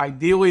weapons, but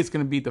ideally it's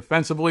going to be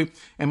defensively.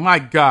 And my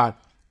God,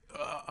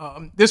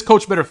 this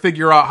coach better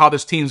figure out how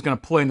this team's going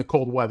to play in the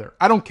cold weather.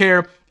 I don't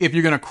care if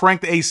you're going to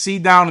crank the AC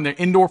down in their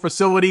indoor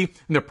facility,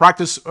 in their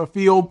practice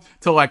field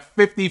to like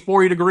 50,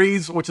 40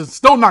 degrees, which is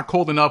still not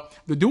cold enough.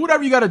 To do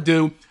whatever you got to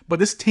do, but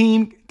this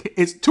team,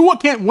 Tua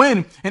can't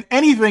win in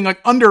anything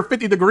like under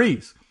 50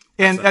 degrees.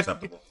 And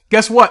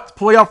guess what?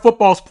 Playoff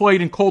football's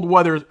played in cold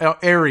weather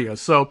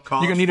areas, so you're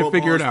going to need to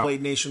figure it out.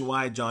 Played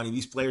nationwide, Johnny.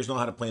 These players know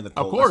how to play in the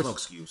cold. Of course. That's no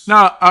excuse.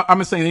 Now, I'm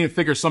just saying they need to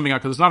figure something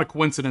out because it's not a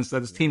coincidence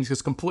that this team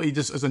just completely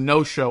just is a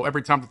no-show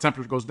every time the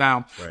temperature goes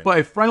down. Right. But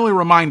a friendly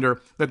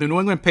reminder that the New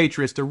England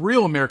Patriots, the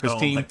real America's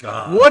team,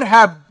 would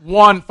have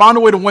found a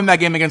way to win that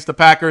game against the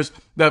Packers.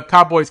 The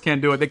Cowboys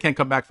can't do it. They can't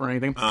come back for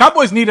anything.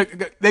 Cowboys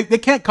they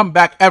can't come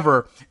back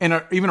ever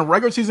in even a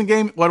regular season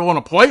game, let alone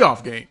a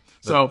playoff game.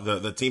 So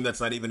the team that's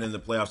not even in the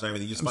playoffs,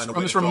 everything. You just find a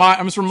way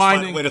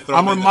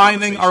I'm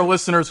reminding our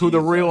listeners who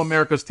the real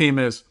America's team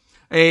is.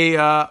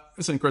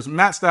 Listen, Chris,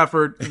 Matt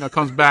Stafford,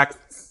 comes back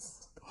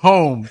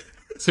home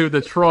to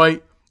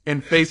Detroit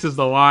and faces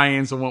the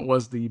Lions in what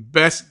was the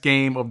best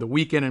game of the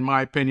weekend, in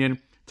my opinion.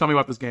 Tell me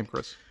about this game,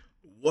 Chris.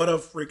 What a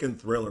freaking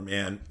thriller,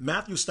 man.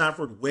 Matthew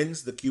Stafford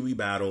wins the QB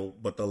battle,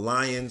 but the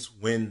Lions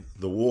win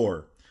the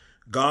war.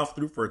 Goff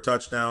threw for a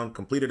touchdown,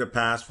 completed a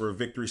pass for a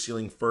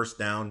victory-sealing first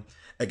down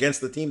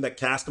against the team that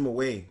cast him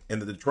away,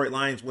 and the Detroit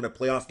Lions win a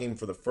playoff game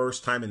for the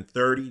first time in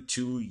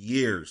 32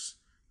 years.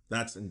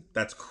 That's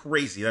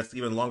crazy. That's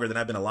even longer than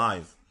I've been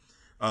alive.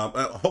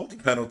 A holding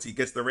penalty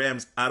gets the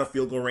Rams out of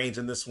field goal range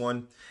in this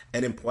one,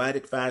 and in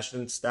poetic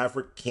fashion,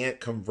 Stafford can't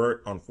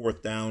convert on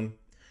 4th down.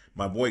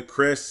 My boy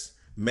Chris,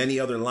 many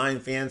other Lion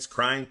fans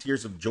crying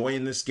tears of joy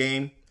in this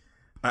game.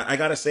 I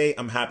gotta say,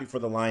 I'm happy for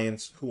the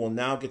Lions, who will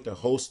now get to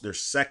host their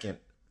second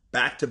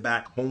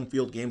back-to-back home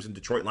field games in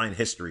Detroit Lion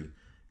history.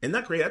 Isn't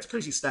that crazy? That's a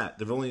crazy stat.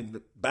 They've only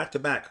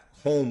back-to-back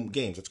home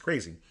games. That's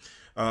crazy.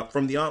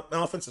 From the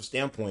offensive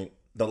standpoint,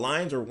 the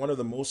Lions are one of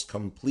the most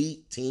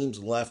complete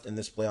teams left in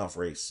this playoff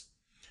race.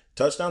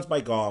 Touchdowns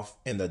by Goff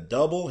and the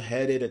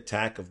double-headed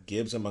attack of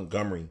Gibbs and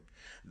Montgomery.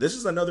 This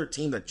is another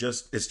team that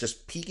is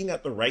just peaking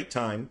at the right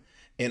time,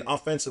 and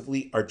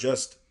offensively they're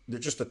just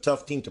a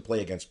tough team to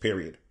play against,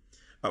 period.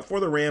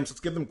 For the Rams, let's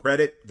give them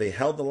credit. They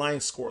held the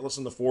Lions scoreless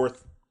in the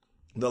 4th.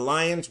 The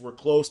Lions were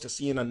close to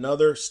seeing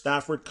another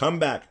Stafford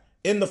comeback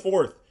in the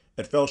 4th.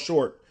 It fell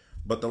short.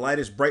 But the light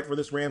is bright for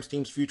this Rams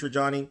team's future,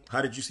 Johnny.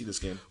 How did you see this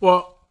game?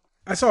 Well,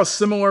 I saw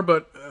similar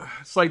but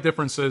slight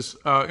differences.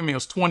 It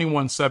was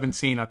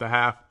 21-17 at the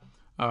half.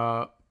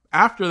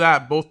 After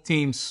that, both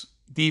teams'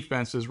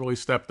 defenses really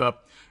stepped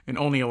up and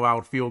only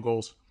allowed field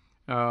goals.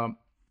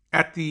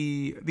 At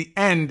the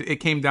end, it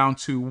came down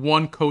to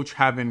one coach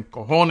having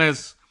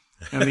cojones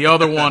and the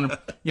other one,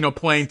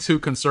 playing too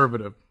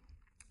conservative.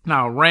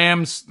 Now,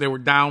 Rams, they were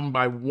down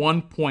by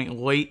 1 point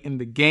late in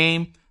the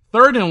game.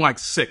 3rd and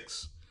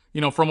 6,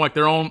 from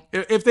their own.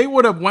 If they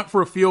would have went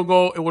for a field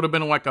goal, it would have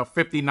been like a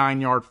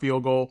 59-yard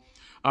field goal.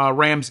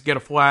 Rams get a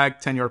flag,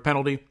 10-yard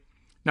penalty.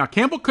 Now,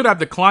 Campbell could have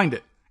declined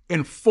it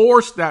and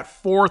forced that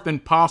 4th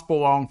and possible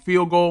long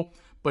field goal,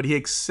 but he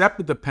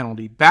accepted the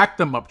penalty, backed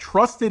them up,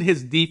 trusted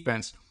his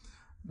defense.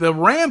 The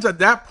Rams at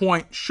that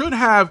point should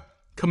have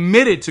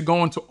committed to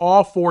going to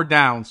all 4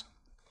 downs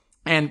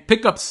and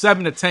pick up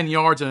 7 to 10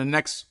 yards in the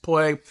next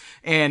play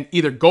and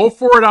either go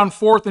for it on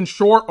 4th and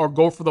short or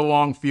go for the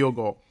long field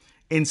goal.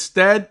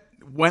 Instead,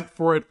 went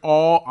for it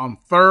all on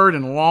 3rd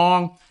and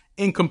long,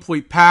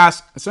 incomplete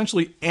pass,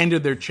 essentially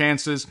ended their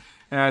chances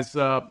as,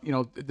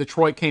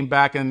 Detroit came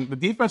back and the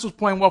defense was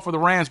playing well for the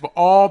Rams, but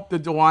all the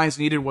Lions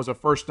needed was a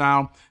first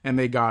down and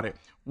they got it.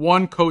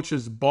 One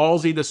coach's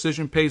ballsy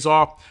decision pays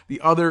off.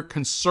 The other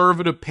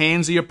conservative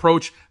pansy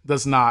approach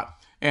does not.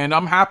 And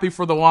I'm happy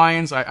for the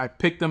Lions. I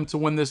picked them to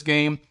win this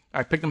game.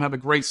 I picked them to have a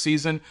great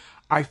season.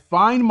 I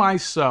find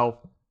myself,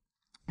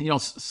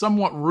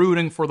 somewhat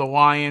rooting for the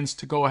Lions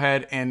to go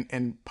ahead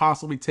and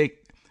possibly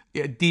take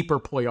a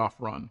deeper playoff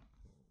run.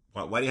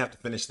 Why do you have to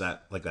finish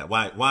that like that?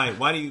 Why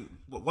are you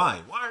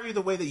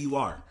the way that you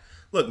are?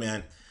 Look,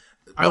 man.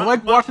 I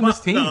like watching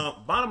this team.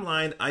 Bottom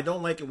line, I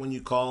don't like it when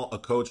you call a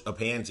coach a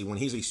pansy when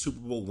he's a Super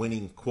Bowl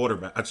winning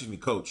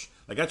coach.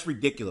 That's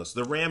ridiculous.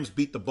 The Rams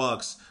beat the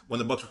Bucs when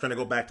the Bucs were trying to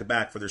go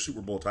back-to-back for their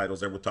Super Bowl titles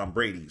there with Tom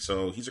Brady.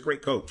 So he's a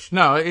great coach.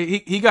 No,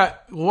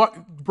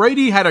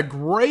 Brady had a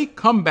great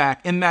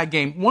comeback in that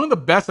game. One of the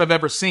best I've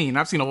ever seen.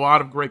 I've seen a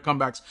lot of great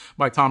comebacks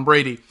by Tom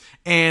Brady.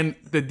 And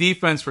the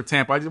defense for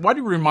Tampa. Why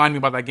do you remind me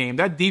about that game?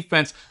 That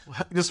defense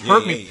just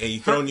hurt me. Hey, you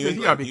throw New England.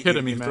 You gotta be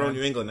kidding me, man. You throw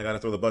New England, I got to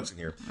throw the Bucs in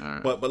here.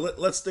 Right. But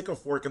let's stick a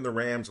fork in the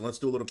Rams and let's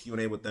do a little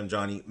Q&A with them,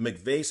 Johnny.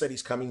 McVay said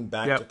he's coming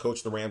back to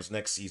coach the Rams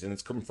next season.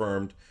 It's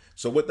confirmed.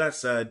 So with that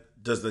said,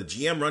 does the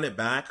GM run it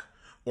back?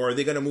 Or are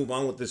they going to move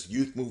on with this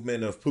youth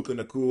movement of Puka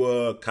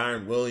Nacua,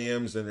 Kyron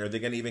Williams, and are they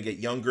going to even get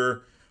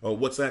younger?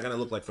 What's that going to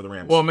look like for the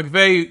Rams? Well,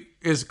 McVay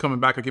is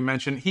coming back, like you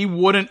mentioned. He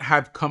wouldn't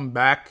have come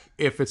back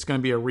if it's going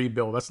to be a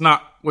rebuild. That's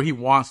not what he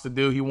wants to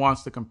do. He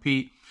wants to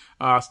compete.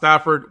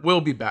 Stafford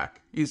will be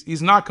back.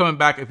 He's not coming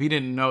back if he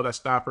didn't know that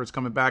Stafford's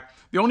coming back.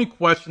 The only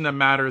question that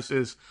matters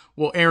is,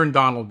 will Aaron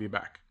Donald be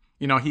back?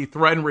 He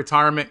threatened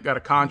retirement, got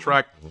a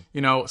contract.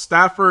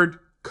 Stafford,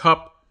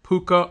 Kupp,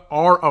 Puka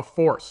are a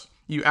force.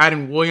 You add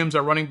in Williams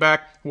at running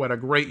back, who had a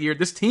great year.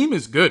 This team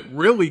is good,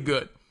 really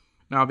good.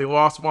 Now, they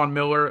lost Von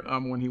Miller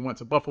when he went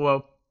to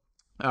Buffalo.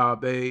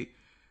 They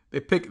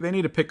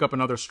need to pick up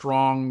another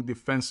strong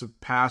defensive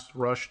pass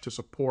rush to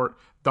support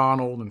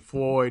Donald and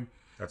Floyd.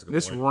 That's a good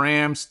This point.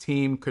 Rams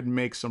team could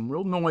make some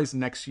real noise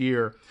next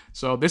year.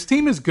 So this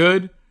team is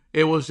good.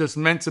 It was just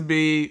meant to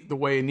be the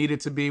way it needed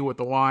to be with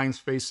the Lions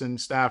facing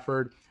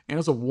Stafford. And it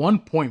was a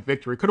 1-point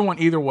victory. Could have went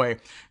either way.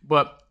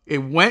 But it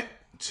went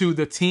to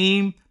the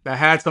team that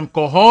had some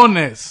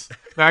cojones.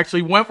 That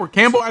actually went for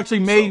Campbell.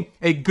 Actually made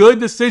a good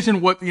decision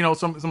with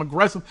some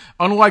aggressive.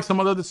 Unlike some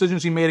other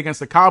decisions he made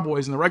against the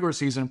Cowboys in the regular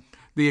season,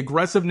 the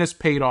aggressiveness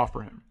paid off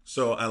for him.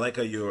 So I like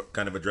how you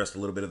kind of addressed a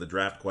little bit of the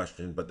draft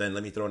question, but then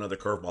let me throw another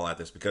curveball at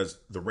this because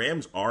the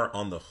Rams are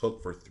on the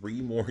hook for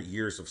 3 more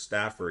years of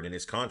Stafford in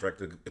his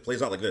contract. It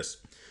plays out like this: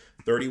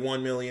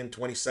 $31 million,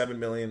 $27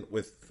 million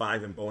with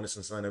 5 in bonus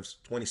incentives,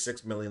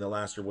 $26 million the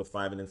last year with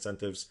 5 in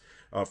incentives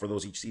for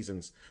those each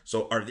seasons.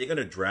 So are they going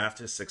to draft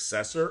his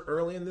successor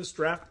early in this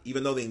draft,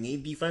 even though they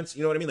need defense?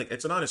 You know what I mean? Like,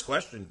 it's an honest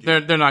question.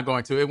 They're not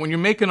going to. When you're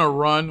making a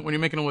run, when you're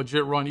making a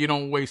legit run, you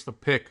don't waste a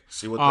pick.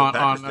 See what the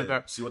Packers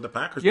did. See what the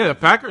Packers did. Yeah,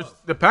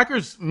 the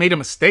Packers made a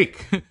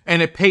mistake, and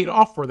it paid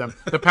off for them.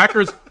 The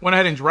Packers went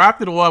ahead and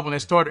drafted Love when they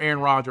started Aaron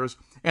Rodgers,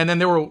 and then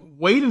they were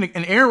waiting,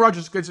 and Aaron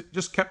Rodgers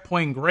just kept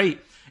playing great.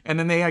 And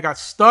then they got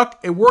stuck.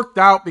 It worked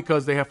out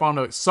because they have found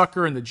a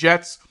sucker in the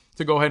Jets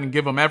to go ahead and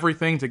give them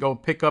everything to go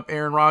pick up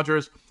Aaron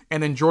Rodgers.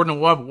 And then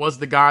Jordan Love was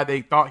the guy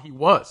they thought he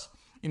was.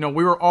 We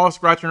were all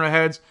scratching our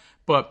heads.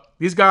 But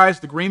these guys,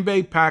 the Green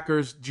Bay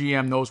Packers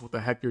GM knows what the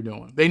heck they're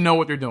doing. They know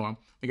what they're doing.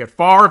 They get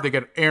Favre, they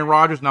get Aaron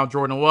Rodgers, now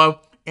Jordan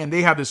Love. And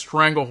they have this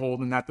stranglehold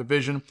in that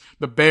division.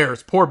 The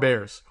Bears, poor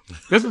Bears.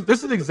 This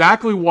is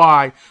exactly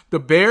why the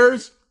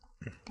Bears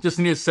just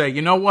need to say,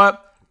 you know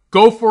what?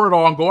 Go for it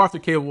all and go after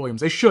Caleb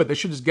Williams. They should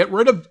just get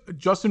rid of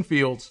Justin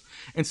Fields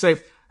and say,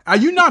 are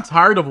you not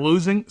tired of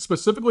losing,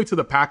 specifically to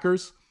the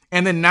Packers?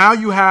 And then now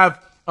you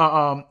have,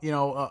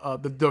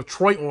 the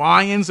Detroit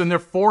Lions and their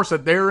force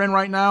that they're in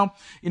right now.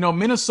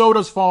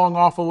 Minnesota's falling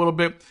off a little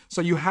bit.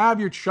 So you have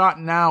your shot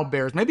now,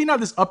 Bears. Maybe not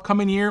this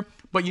upcoming year,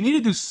 but you need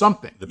to do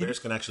something. The Bears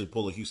can actually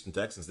pull the Houston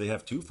Texans. They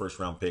have 2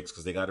 first-round picks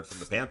because they got it from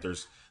the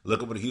Panthers.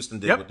 Look at what Houston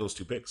did with those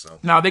 2 picks. So.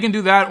 Now, they can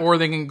do that, or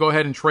they can go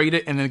ahead and trade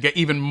it and then get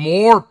even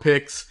more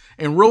picks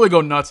and really go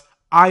nuts.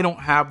 I don't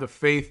have the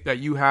faith that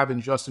you have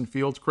in Justin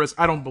Fields, Chris.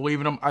 I don't believe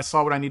in him. I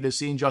saw what I need to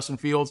see in Justin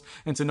Fields,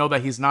 and to know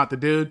that he's not the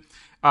dude.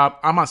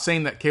 I'm not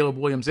saying that Caleb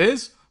Williams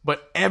is,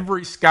 but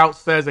every scout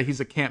says that he's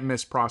a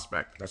can't-miss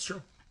prospect. That's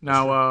true.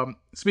 Now,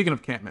 speaking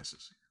of can't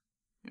misses,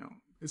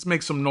 let's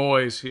make some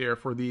noise here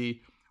for the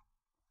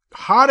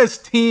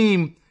hottest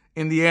team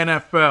in the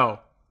NFL,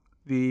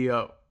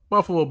 the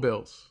Buffalo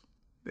Bills.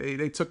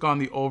 They took on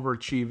the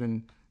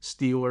overachieving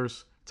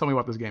Steelers. Tell me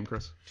about this game,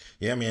 Chris.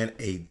 Yeah, man.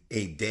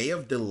 A day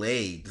of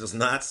delay does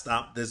not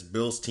stop this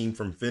Bills team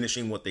from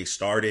finishing what they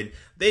started.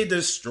 They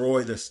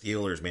destroy the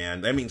Steelers,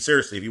 man. I mean,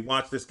 seriously, if you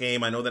watch this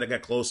game, I know that it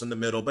got close in the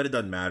middle, but it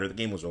doesn't matter. The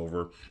game was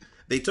over.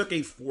 They took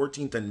a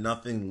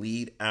 14-0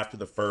 lead after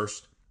the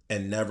first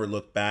and never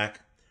looked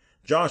back.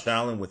 Josh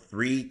Allen with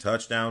 3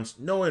 touchdowns,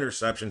 no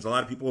interceptions. A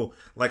lot of people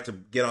like to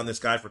get on this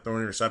guy for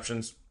throwing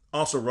interceptions.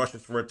 Also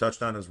rushes for a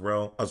touchdown as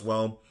well.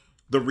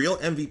 The real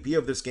MVP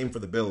of this game for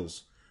the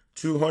Bills,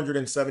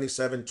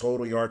 277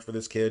 total yards for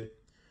this kid.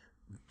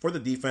 For the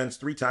defense,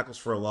 3 tackles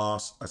for a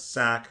loss, a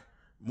sack.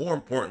 More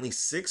importantly,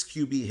 6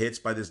 QB hits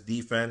by this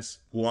defense,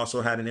 who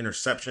also had an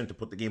interception to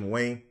put the game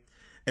away.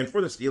 And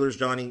for the Steelers,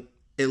 Johnny,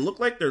 it looked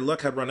like their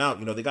luck had run out.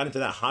 They got into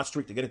that hot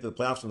streak to get into the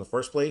playoffs in the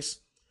first place.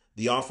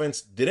 The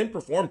offense didn't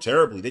perform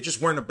terribly. They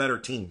just weren't a better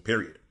team,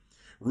 period.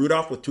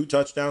 Rudolph with 2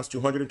 touchdowns,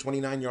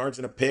 229 yards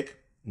and a pick.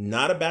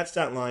 Not a bad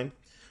stat line.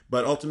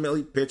 But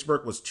ultimately,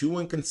 Pittsburgh was too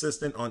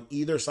inconsistent on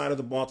either side of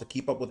the ball to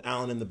keep up with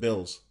Allen and the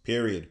Bills,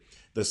 period.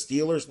 The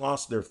Steelers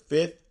lost their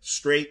 5th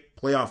straight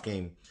playoff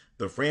game.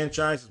 The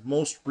franchise's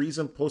most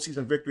recent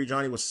postseason victory,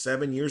 Johnny, was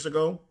 7 years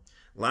ago.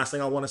 Last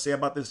thing I want to say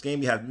about this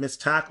game, you had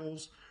missed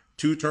tackles,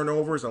 2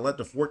 turnovers that led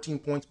to 14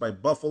 points by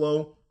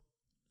Buffalo.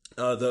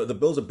 The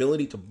Bills'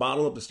 ability to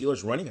bottle up the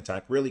Steelers' running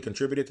attack really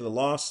contributed to the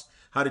loss.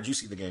 How did you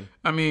see the game?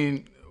 I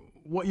mean,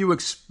 what you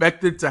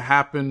expected to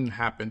happen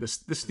happened. The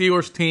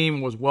Steelers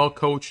team was well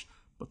coached,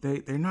 but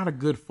they're not a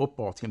good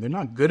football team. They're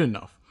not good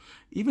enough.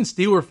 Even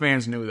Steeler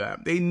fans knew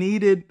that. They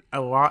needed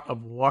a lot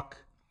of luck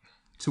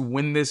to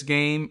win this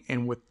game,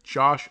 and with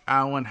Josh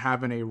Allen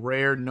having a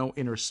rare no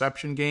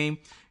interception game,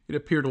 it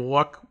appeared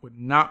luck would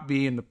not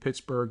be in the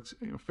Pittsburgh's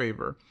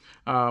favor.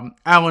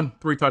 Allen,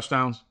 3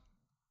 touchdowns,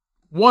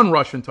 1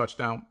 rushing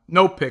touchdown,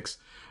 no picks.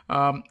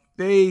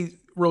 They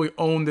really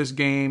owned this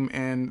game,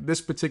 and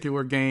this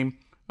particular game,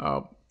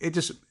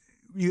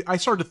 I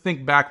started to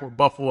think back where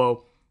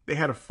Buffalo, they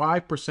had a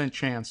 5%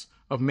 chance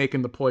of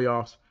making the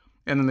playoffs,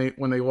 and then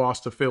when they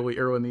lost to Philly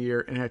early in the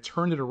year and had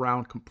turned it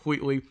around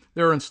completely.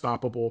 They're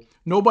unstoppable.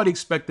 Nobody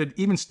expected,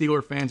 even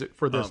Steeler fans,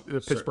 for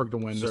Pittsburgh to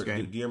win this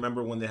game. Do you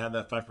remember when they had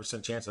that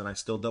 5% chance and I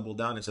still doubled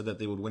down and said that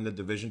they would win the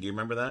division? Do you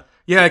remember that?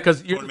 Yeah,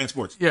 because Quarterman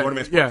Sports.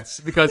 Yes,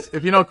 because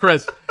if you know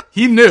Chris,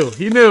 he knew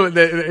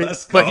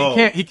that,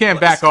 but he can't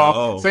back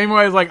off. Same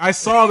way as like I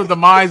saw the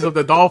demise of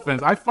the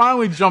Dolphins. I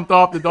finally jumped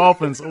off the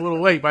Dolphins a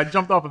little late, but I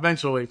jumped off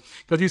eventually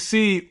because you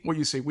see what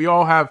you see. We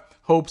all have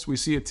hopes. We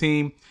see a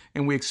team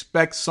and we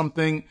expect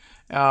something,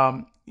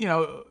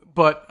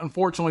 but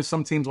unfortunately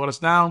some teams let us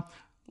down.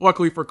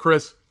 Luckily for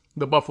Chris,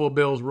 the Buffalo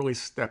Bills really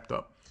stepped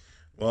up.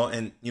 Well,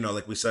 and,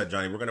 like we said,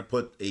 Johnny, we're going to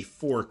put a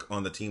fork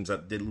on the teams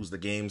that did lose the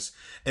games.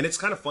 And it's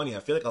kind of funny. I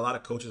feel like a lot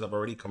of coaches have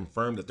already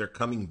confirmed that they're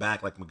coming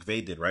back like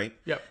McVay did, right?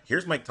 Yep.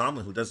 Here's Mike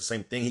Tomlin, who does the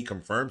same thing. He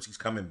confirms he's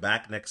coming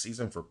back next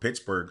season for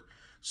Pittsburgh.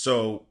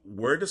 So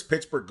where does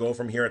Pittsburgh go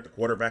from here at the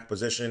quarterback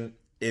position?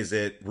 Is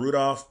it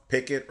Rudolph,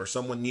 Pickett, or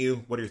someone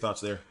new? What are your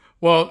thoughts there?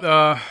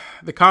 Well,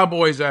 the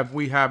Cowboys, as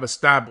we have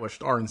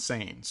established, are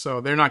insane.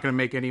 So they're not going to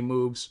make any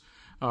moves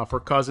for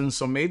Cousins.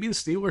 So maybe the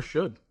Steelers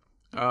should.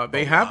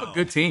 They have a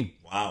good team.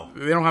 Wow.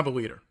 They don't have a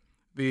leader.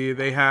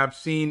 They have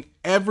seen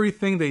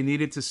everything they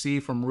needed to see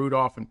from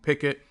Rudolph and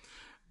Pickett.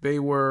 They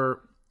were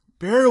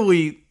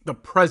barely the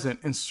present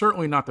and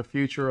certainly not the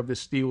future of the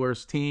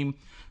Steelers team.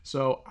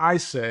 So I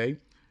say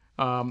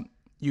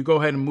you go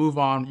ahead and move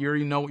on. You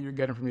already know what you're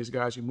getting from these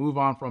guys. You move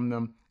on from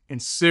them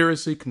and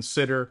seriously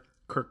consider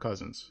Kirk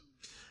Cousins.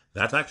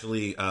 That's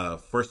actually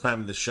first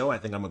time in the show. I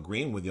think I'm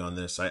agreeing with you on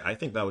this. I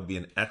think that would be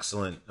an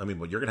excellent. You're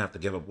going to have to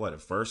give up a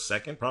first,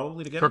 second,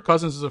 probably to get Kirk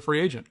Cousins is a free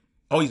agent.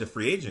 Oh, he's a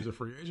free agent. He's a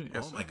free agent.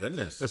 Yes. Oh my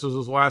goodness. This was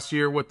his last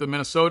year with the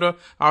Minnesota.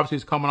 Obviously,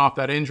 he's coming off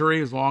that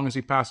injury. As long as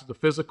he passes the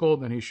physical,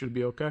 then he should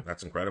be okay.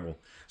 That's incredible.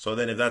 So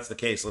then, if that's the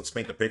case, let's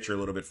paint the picture a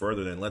little bit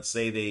further. Then let's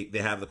say they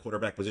have the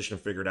quarterback position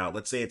figured out.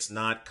 Let's say it's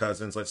not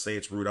Cousins. Let's say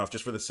it's Rudolph.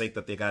 Just for the sake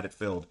that they got it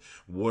filled.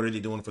 What are they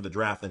doing for the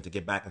draft then to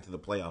get back into the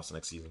playoffs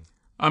next season?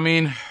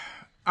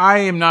 I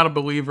am not a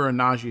believer in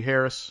Najee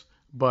Harris,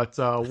 but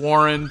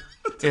Warren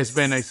has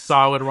been a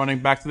solid running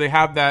back. So they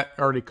have that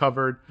already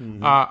covered.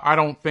 Mm-hmm. I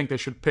don't think they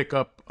should pick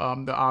up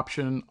the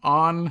option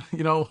on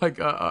Najee,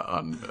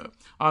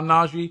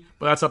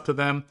 but that's up to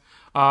them.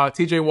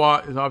 TJ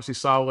Watt is obviously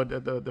solid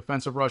at the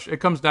defensive rush. It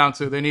comes down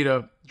to they need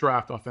a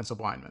draft offensive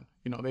lineman.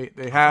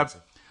 They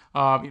have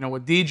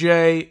with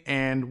DJ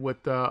and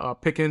with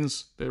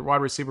Pickens, the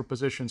wide receiver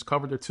positions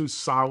covered. They're 2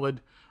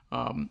 solid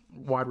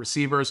wide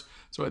receivers.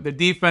 So the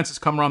defense has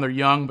come around. They're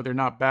young, but they're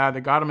not bad. They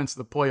got them into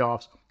the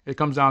playoffs. It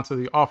comes down to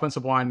the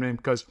offensive lineman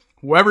because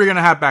whoever you're going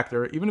to have back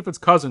there, even if it's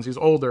Cousins, he's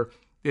older,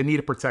 they need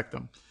to protect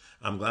him.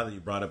 I'm glad that you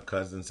brought up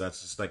Cousins.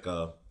 That's just like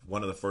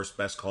one of the first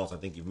best calls I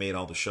think you've made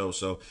all the show.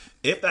 So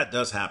if that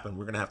does happen,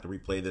 we're going to have to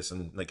replay this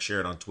and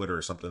share it on Twitter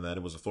or something that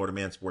it was a Florida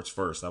Man Sports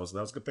first. That was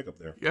a good pickup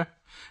there. Yeah.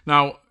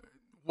 Now,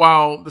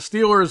 while the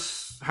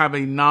Steelers have a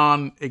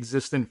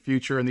non-existent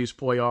future in these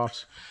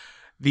playoffs,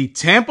 the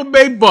Tampa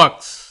Bay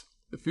Bucks,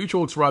 the future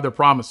looks rather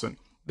promising.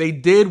 They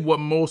did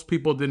what most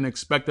people didn't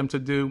expect them to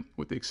do,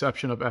 with the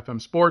exception of FM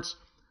Sports,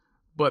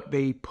 but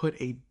they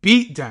put a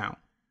beat down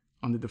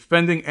on the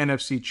defending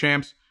NFC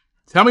champs.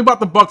 Tell me about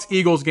the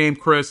Bucks-Eagles game,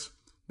 Chris,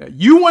 that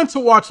you went to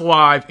watch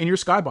live in your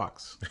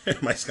skybox.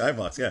 My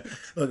skybox, yeah.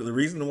 Look, the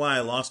reason why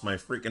I lost my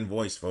freaking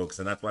voice, folks,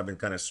 and that's why I've been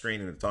kind of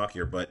straining to talk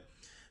here, but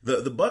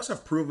the Bucks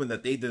have proven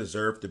that they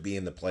deserve to be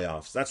in the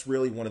playoffs. That's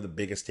really one of the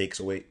biggest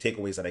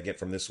takeaways that I get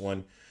from this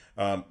one.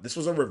 This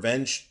was a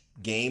revenge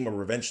game, a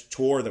revenge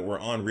tour that we're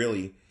on,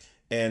 really,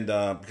 and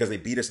because they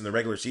beat us in the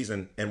regular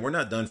season, and we're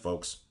not done,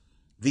 folks.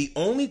 The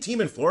only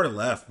team in Florida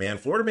left, man.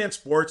 Florida Man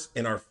Sports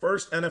in our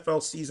first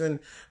NFL season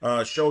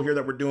show here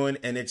that we're doing,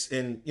 and it's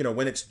in,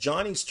 when it's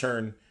Johnny's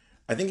turn,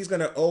 I think he's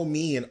going to owe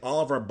me and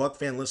all of our Buck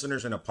fan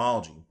listeners an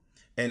apology.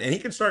 And he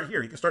can start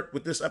here. He can start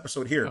with this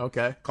episode here.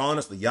 Okay. Calling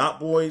us the Yacht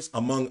Boys,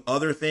 among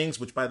other things,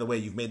 which, by the way,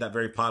 you've made that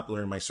very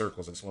popular in my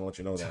circles. I just want to let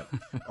you know that.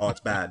 Oh,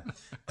 it's bad.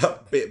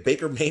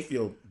 Baker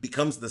Mayfield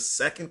becomes the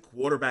second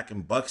quarterback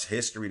in Bucks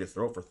history to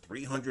throw for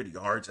 300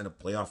 yards in a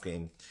playoff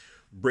game.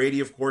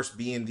 Brady, of course,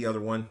 being the other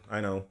one.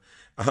 I know.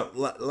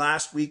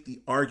 Last week,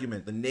 the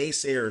argument, the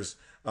naysayers,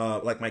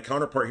 like my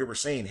counterpart here, were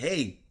saying,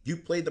 hey, you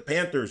played the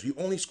Panthers. You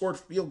only scored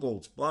field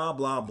goals. Blah,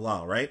 blah,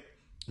 blah, right?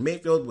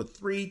 Mayfield with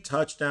 3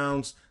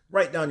 touchdowns.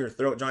 Right down your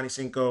throat, Johnny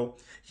Cinco.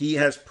 He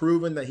has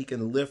proven that he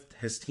can lift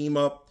his team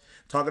up.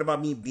 Talking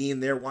about me being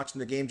there watching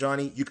the game,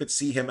 Johnny, you could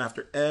see him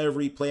after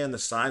every play on the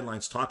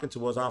sidelines, talking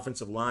to his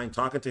offensive line,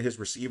 talking to his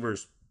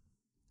receivers.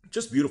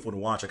 Just beautiful to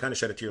watch. I kind of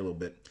shed a tear a little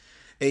bit.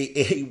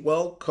 A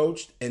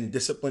well-coached and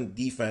disciplined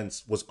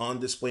defense was on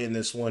display in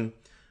this one.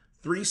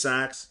 3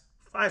 sacks,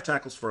 5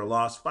 tackles for a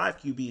loss, 5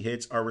 QB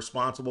hits are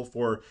responsible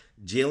for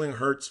Jalen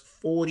Hurts'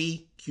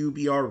 40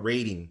 QBR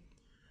rating.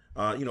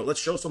 Let's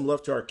show some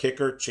love to our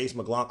kicker, Chase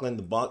McLaughlin,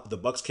 the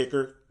Bucks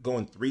kicker,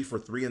 going 3 for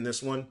 3 in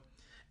this one.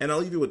 And I'll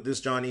leave you with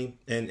this, Johnny,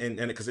 and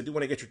because I do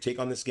want to get your take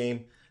on this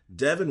game.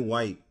 Devin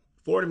White,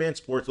 Florida Man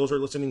Sports, those are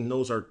listening,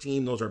 knows our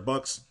team, knows our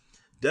Bucks.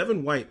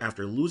 Devin White,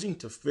 after losing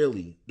to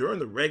Philly during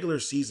the regular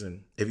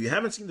season, if you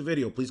haven't seen the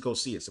video, please go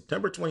see it.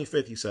 September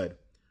 25th, he said,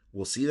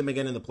 "We'll see them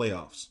again in the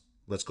playoffs.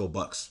 Let's go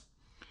Bucks."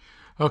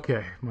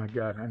 Okay, my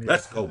God.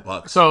 Let's go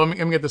Bucks. So let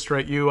me get this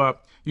straight.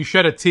 You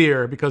shed a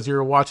tear because you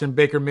were watching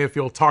Baker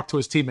Mayfield talk to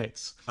his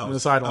teammates on the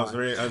sideline. I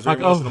was very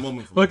emotional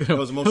moment for me. Look at him. It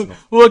was emotional.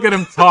 Look at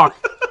him talk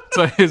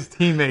to his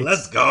teammates.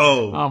 Let's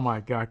go. Oh, my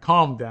God.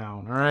 Calm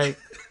down, all right?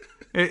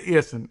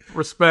 Listen,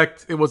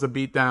 respect. It was a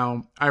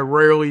beatdown. I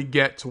rarely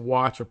get to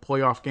watch a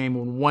playoff game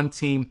when one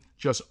team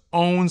just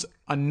owns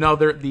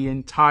another the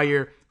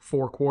entire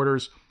 4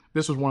 quarters.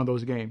 This was one of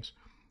those games.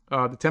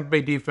 The Tampa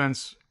Bay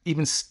defense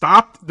even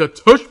stopped the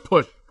tush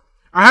push.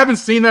 I haven't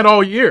seen that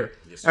all year.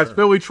 Yes, as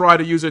Philly tried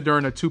to use it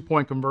during a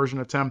 2-point conversion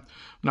attempt.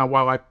 Now,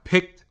 while I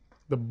picked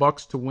the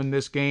Bucks to win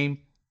this game,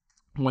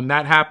 when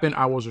that happened,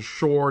 I was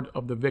assured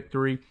of the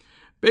victory.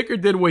 Baker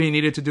did what he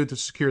needed to do to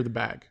secure the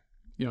bag.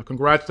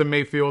 Congrats to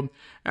Mayfield,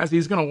 as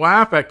he's going to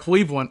laugh at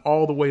Cleveland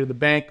all the way to the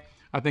bank.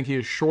 I think he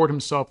assured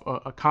himself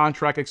a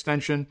contract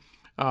extension.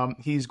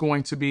 He's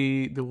going to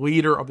be the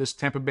leader of this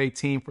Tampa Bay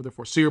team for the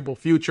foreseeable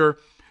future.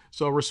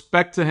 So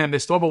respect to him. They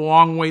still have a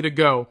long way to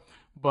go,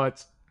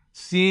 but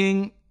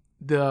seeing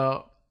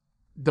the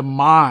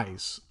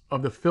demise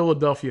of the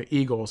Philadelphia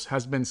Eagles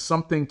has been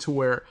something to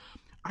where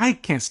I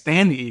can't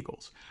stand the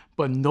Eagles,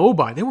 but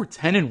they were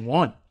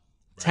 10-1,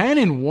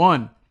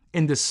 10-1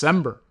 in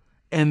December,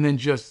 and then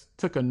just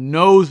took a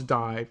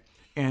nosedive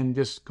and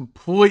just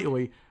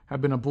completely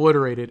have been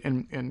obliterated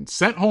and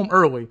sent home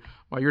early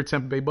by your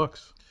Tampa Bay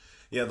Bucks.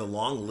 Yeah, the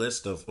long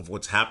list of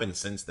what's happened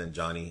since then,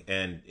 Johnny.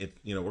 And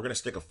we're going to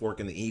stick a fork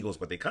in the Eagles,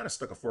 but they kind of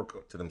stuck a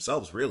fork to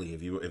themselves, really,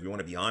 if you want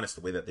to be honest,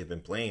 the way that they've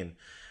been playing.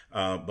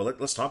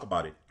 But let's talk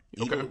about it.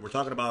 Okay. We're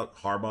talking about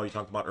Harbaugh. You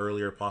talked about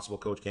earlier, possible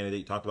coach candidate.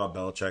 You talked about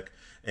Belichick,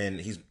 and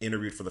he's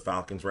interviewed for the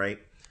Falcons, right?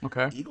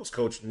 Okay. Eagles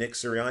coach Nick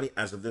Sirianni,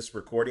 as of this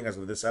recording, as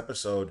of this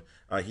episode,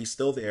 he's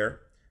still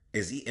there.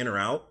 Is he in or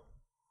out?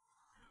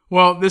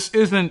 Well, this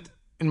isn't,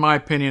 in my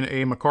opinion,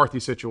 a McCarthy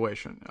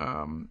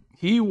situation.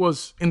 He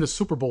was in the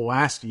Super Bowl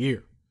last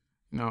year.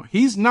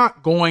 He's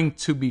not going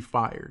to be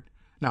fired.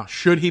 Now,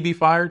 should he be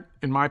fired?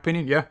 In my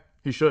opinion, yeah,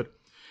 he should.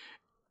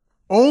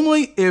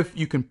 Only if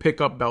you can pick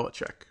up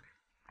Belichick.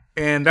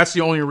 And that's the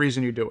only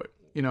reason you do it.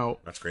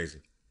 That's crazy.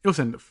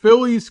 Listen, the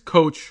Phillies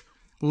coach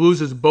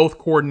loses both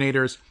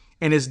coordinators,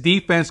 and his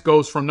defense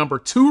goes from number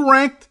 2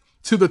 ranked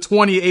to the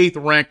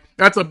 28th ranked.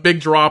 That's a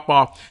big drop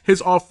off.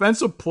 His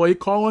offensive play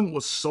calling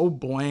was so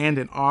bland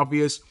and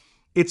obvious.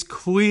 It's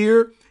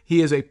clear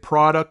he is a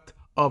product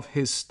of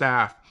his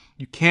staff.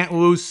 You can't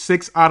lose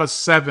 6 out of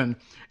 7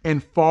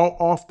 and fall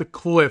off the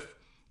cliff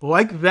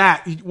like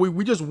that.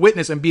 We just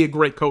witness and be a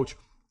great coach.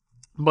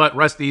 But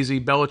rest easy,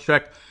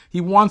 Belichick, he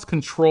wants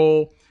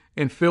control,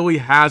 and Philly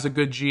has a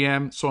good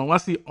GM. So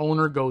unless the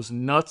owner goes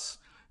nuts,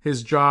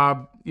 his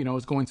job,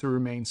 is going to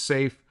remain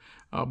safe.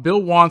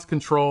 Bill wants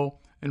control.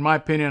 In my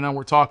opinion, and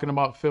we're talking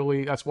about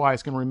Philly, that's why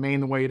it's going to remain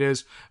the way it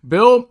is.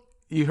 Bill,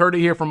 you heard it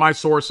here from my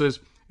sources.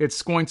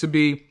 It's going to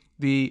be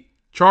the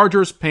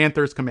Chargers,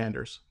 Panthers,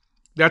 Commanders.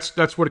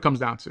 That's what it comes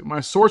down to. My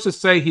sources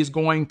say he's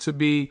going to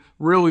be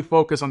really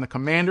focused on the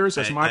Commanders.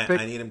 That's my pick.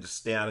 I need him to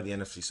stay out of the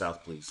NFC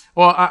South, please.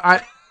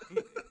 Well,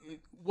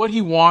 what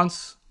he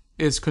wants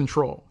is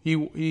control.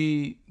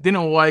 He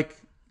didn't like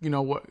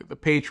what the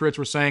Patriots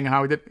were saying,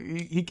 how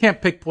he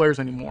can't pick players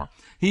anymore.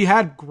 He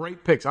had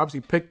great picks. Obviously,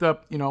 picked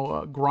up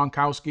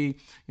Gronkowski,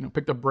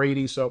 picked up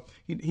Brady. So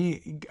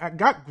he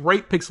got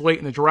great picks late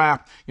in the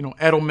draft.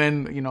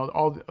 Edelman,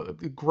 all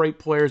the great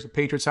players the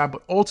Patriots have.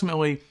 But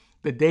ultimately,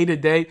 the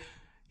day-to-day,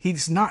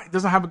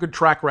 doesn't have a good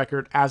track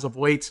record as of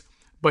late.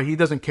 But he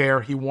doesn't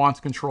care. He wants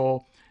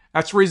control.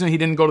 That's the reason he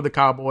didn't go to the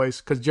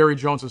Cowboys, because Jerry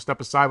Jones will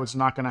step aside, which is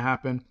not going to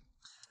happen.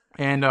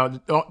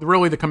 And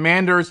really, the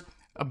Commanders.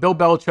 Bill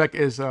Belichick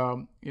is,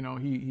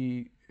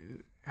 he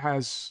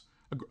has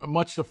a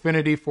much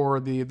affinity for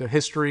the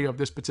history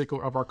of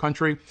of our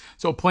country.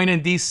 So playing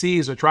in D.C.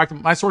 is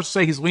attractive. My sources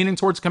say he's leaning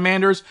towards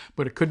Commanders,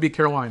 but it could be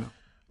Carolina.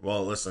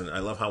 Well, listen, I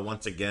love how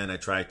once again I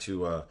try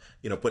to,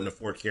 put in a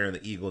fork here in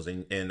the Eagles,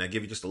 and I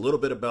give you just a little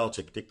bit of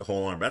Belichick, take the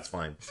whole arm. That's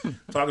fine.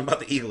 Talking about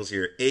the Eagles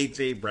here,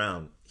 A.J.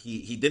 Brown.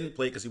 He didn't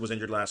play because he was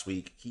injured last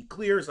week. He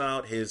clears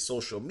out his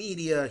social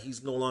media.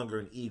 He's no longer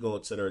an Eagle,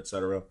 et cetera, et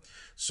cetera.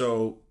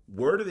 So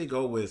where do they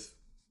go with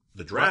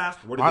the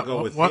draft? Where do they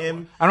go with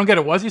him? I don't get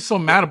it. What is he so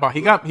mad about? He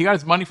got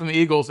his money from the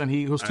Eagles, and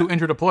he was too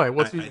injured to play.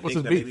 What's his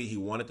beef? Maybe he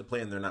wanted to play,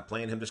 and they're not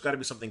playing him. There's got to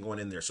be something going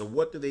in there. So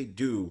what do they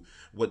do?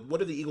 What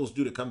do the Eagles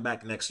do to come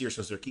back next year,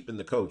 since they're keeping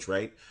the coach,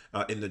 right?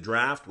 In the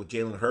draft with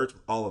Jalen Hurts,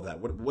 all of that.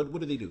 What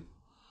do they do?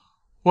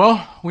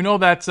 Well, we know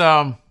that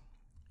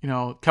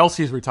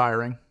Kelsey's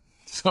retiring.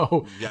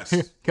 So Yes.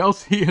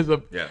 Kelsey is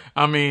Yeah.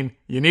 I mean,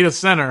 you need a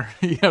center.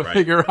 You gotta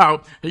figure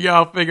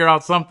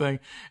out something.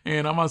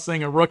 And I'm not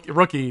saying a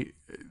rookie.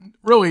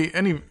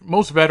 Really,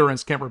 most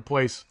veterans can't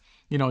replace,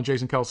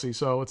 Jason Kelsey.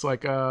 So it's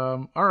like,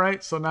 all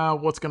right. So now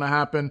what's gonna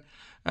happen?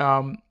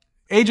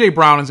 AJ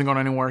Brown isn't going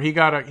anywhere. He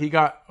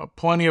got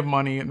plenty of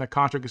money in the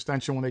contract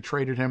extension when they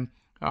traded him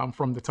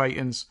from the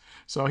Titans.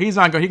 So he's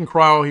not going. He can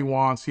cry all he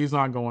wants. He's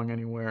not going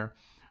anywhere.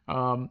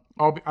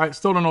 I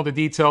still don't know the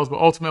details, but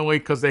ultimately,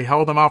 because they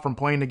held him out from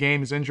playing the game,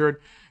 he's injured.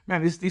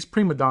 Man, these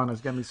prima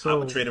donnas get me so. I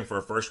would trade him for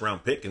a first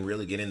round pick and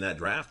really get in that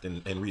draft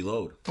and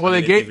reload. Well,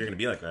 if you're going to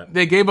be like that.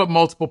 They gave up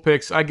multiple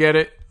picks. I get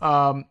it.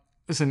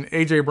 Listen,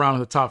 AJ Brown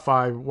is a top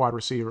 5 wide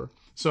receiver.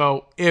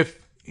 So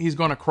if he's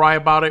going to cry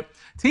about it,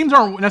 teams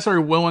aren't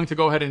necessarily willing to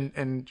go ahead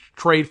and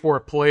trade for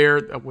a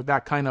player with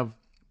that kind of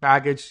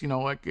baggage.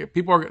 Like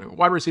people are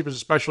wide receivers,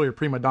 especially, are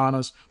prima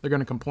donnas. They're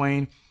going to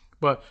complain.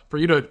 But for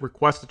you to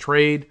request a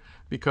trade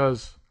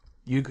because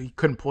you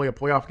couldn't play a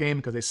playoff game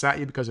because they sat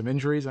you because of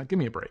injuries, give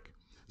me a break.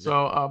 Yeah.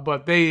 So,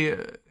 but they,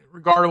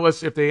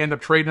 regardless if they end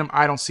up trading him,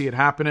 I don't see it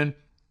happening.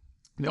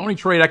 The only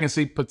trade I can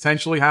see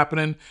potentially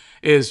happening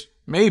is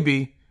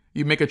maybe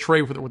you make a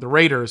trade with the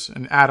Raiders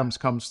and Adams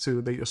comes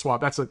to the swap.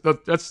 That's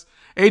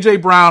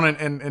AJ Brown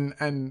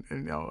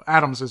and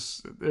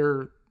Adams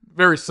they're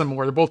very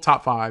similar. They're both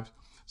top 5.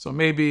 So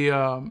maybe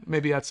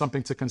that's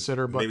something to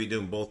consider. But maybe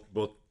doing both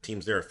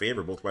teams there a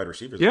favor, both wide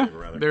receivers. Yeah, a favor,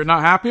 rather. They're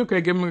not happy.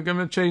 Okay, give them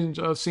a change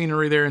of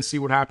scenery there and see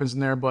what happens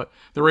in there. But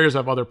the Raiders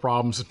have other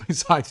problems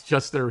besides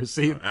just their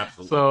receiver.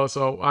 Absolutely.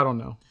 So I don't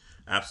know.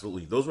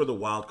 Absolutely. Those were the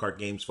wild card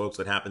games, folks,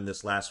 that happened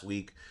this last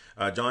week.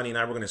 Johnny and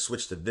I were going to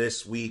switch to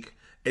this week.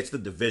 It's the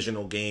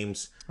divisional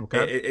games.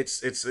 Okay.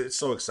 It's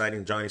so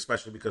exciting, Johnny,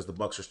 especially because the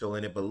Bucs are still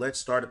in it. But let's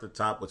start at the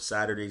top with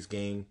Saturday's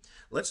game.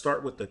 Let's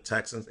start with the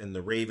Texans and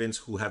the Ravens,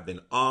 who have been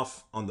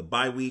off on the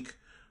bye week.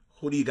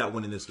 Who do you got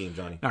winning this game,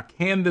 Johnny? Now,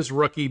 can this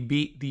rookie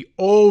beat the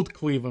old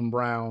Cleveland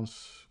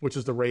Browns, which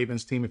is the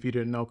Ravens team, if you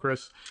didn't know,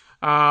 Chris?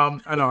 I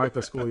know I have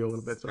to school you a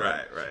little bit. So.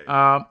 Right.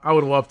 I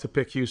would love to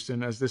pick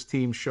Houston, as this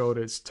team showed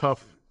it's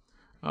tough.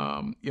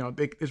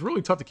 It's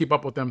really tough to keep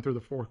up with them through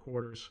the 4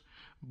 quarters.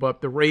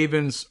 But the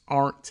Ravens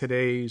aren't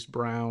today's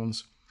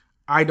Browns.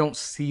 I don't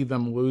see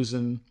them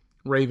losing.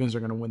 Ravens are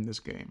going to win this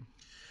game.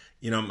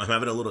 I'm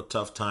having a little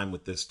tough time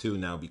with this too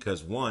now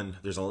because, one,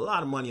 there's a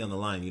lot of money on the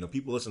line.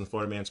 People listen to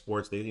Florida Man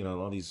Sports. They,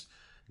 all these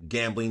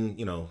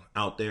gambling,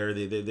 out there.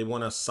 They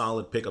want a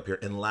solid pickup here.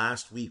 And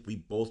last week we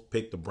both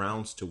picked the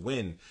Browns to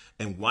win.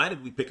 And why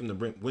did we pick them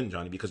to win,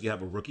 Johnny? Because you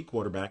have a rookie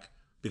quarterback.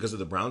 Because of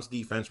the Browns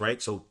defense,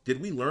 right? So did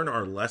we learn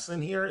our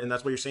lesson here? And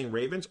that's why you're saying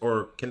Ravens?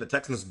 Or can the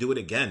Texans do it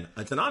again?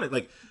 It's an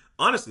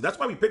honestly, that's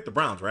why we picked the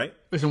Browns, right?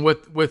 Listen,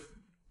 with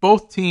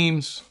both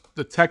teams,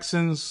 the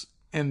Texans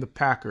and the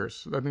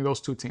Packers, I think those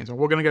 2 teams, and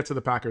we're going to get to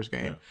the Packers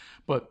game, yeah.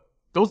 But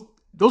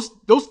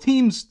those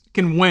teams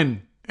can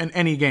win in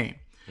any game.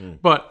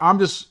 But I'm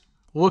just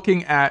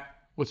looking at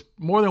what's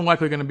more than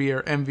likely going to be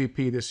our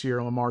MVP this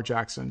year, Lamar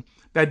Jackson.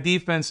 That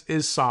defense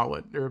is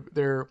solid.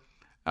 They're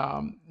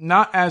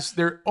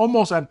they're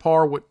almost at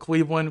par with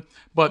Cleveland,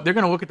 but they're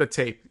going to look at the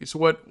tape. So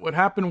what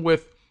happened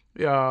with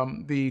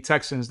the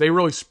Texans? They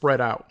really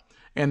spread out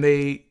and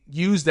they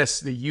used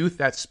the youth,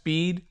 that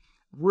speed,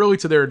 really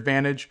to their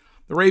advantage.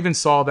 The Ravens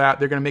saw that.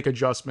 They're going to make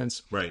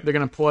adjustments. Right. They're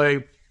going to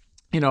play.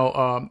 You're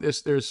going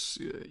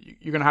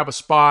to have a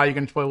spy. You're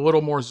going to play a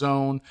little more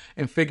zone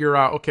and figure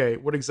out, okay,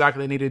 what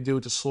exactly they need to do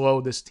to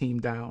slow this team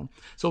down.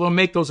 So they'll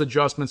make those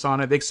adjustments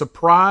on it. They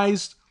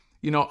surprised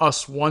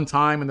us one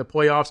time in the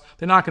playoffs.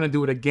 They're not going to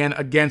do it again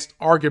against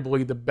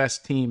arguably the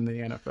best team in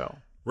the NFL.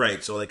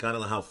 Right. So kind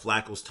of how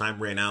Flacco's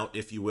time ran out,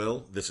 if you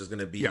will. This is going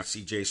to be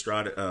CJ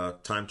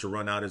Stroud time to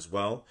run out as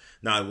well.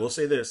 Now, I will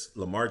say this.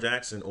 Lamar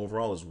Jackson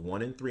overall is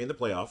 1-3 in the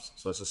playoffs.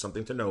 So that's just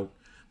something to note.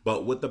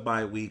 But with the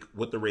bye week,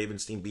 with the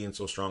Ravens team being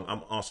so strong,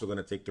 I'm also going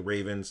to take the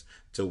Ravens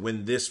to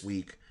win this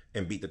week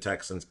and beat the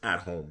Texans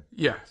at home.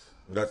 Yes.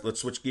 Let's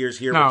switch gears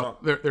here. No,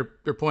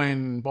 they're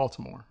playing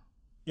Baltimore.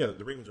 Yeah,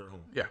 the Ravens are at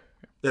home. Yeah.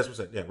 That's what I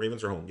said. Yeah,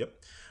 Ravens are home.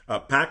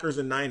 Yep. Packers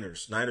and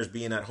Niners. Niners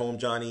being at home,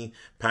 Johnny.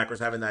 Packers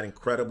having that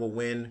incredible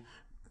win.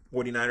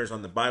 49ers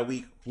on the bye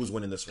week. Who's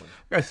winning this one?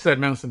 Like I said,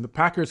 man, listen, the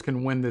Packers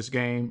can win this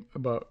game,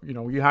 but,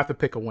 you have to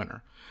pick a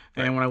winner.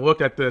 And right. When I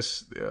looked at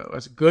this,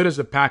 as good as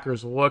the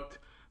Packers looked,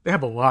 they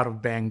have a lot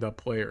of banged up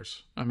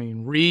players. I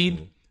mean,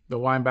 Reed, the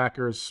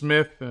linebackers,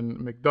 Smith and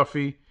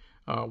McDuffie,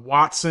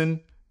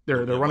 Watson,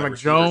 they're running back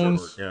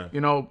Jones.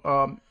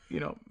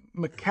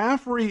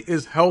 McCaffrey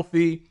is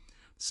healthy.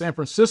 San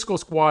Francisco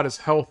squad is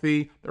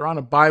healthy. They're on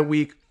a bye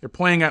week. They're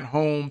playing at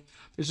home.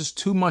 There's just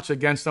too much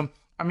against them.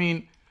 I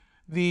mean,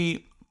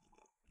 the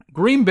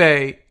Green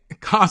Bay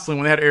constantly,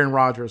 when they had Aaron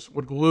Rodgers,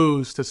 would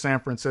lose to San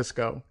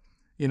Francisco.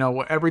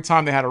 Every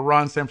time they had a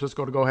run, San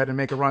Francisco to go ahead and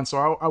make a run. So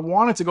I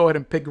wanted to go ahead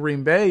and pick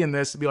Green Bay in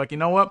this to be like, you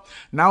know what?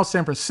 Now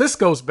San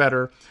Francisco's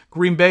better.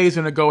 Green Bay is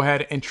going to go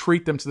ahead and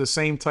treat them to the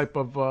same type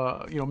of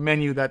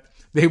menu that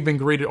they've been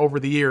greeted over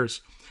the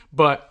years.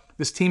 But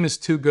this team is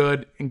too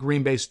good, and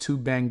Green Bay's too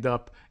banged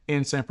up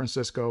in San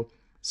Francisco.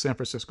 San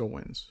Francisco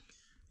wins.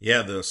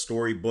 Yeah, the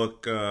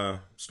storybook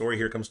story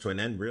here comes to an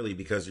end, really,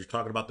 because you're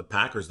talking about the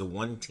Packers, the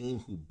one team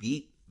who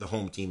beat the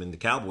home team in the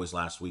Cowboys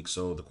last week.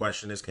 So the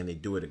question is, can they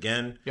do it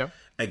again? Yep.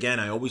 Again,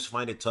 I always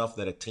find it tough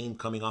that a team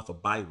coming off a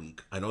bye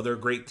week, I know they're a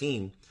great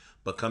team,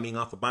 but coming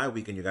off a bye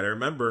week, and you got to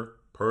remember,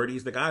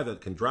 Purdy's the guy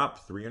that can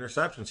drop 3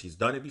 interceptions. He's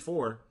done it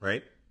before,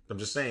 right? I'm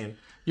just saying.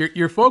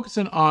 You're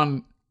focusing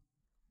on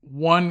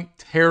one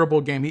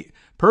terrible game.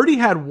 Purdy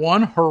had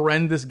one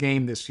horrendous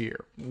game this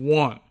year.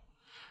 One.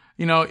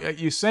 You know,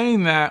 you're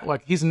saying that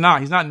like he's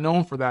not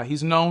known for that.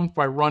 He's known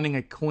by running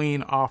a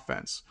clean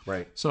offense.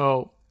 Right.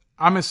 So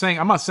I'm not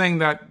saying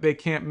that they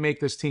can't make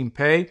this team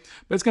pay,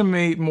 but it's going to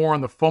be more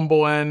on the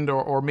fumble end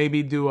or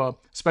maybe do a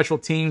special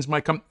teams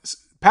might come.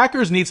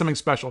 Packers need something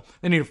special.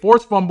 They need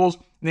forced fumbles.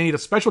 They need a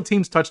special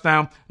teams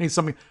touchdown. They need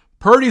something.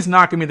 Purdy's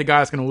not going to be the guy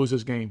that's going to lose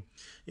this game.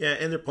 Yeah,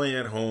 and they're playing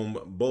at home.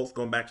 Both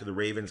going back to the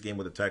Ravens game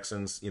with the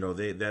Texans. You know,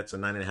 that's a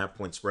 9.5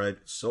 point spread.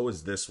 So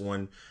is this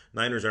one.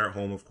 Niners are at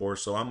home, of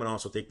course. So I'm going to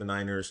also take the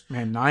Niners.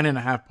 Man,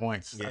 9.5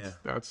 points.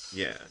 That's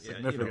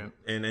significant.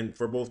 You know, and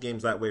for both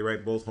games that way,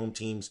 right? Both home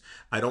teams.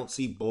 I don't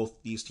see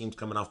both these teams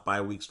coming off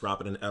bye weeks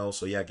dropping an L.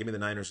 So yeah, give me the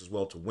Niners as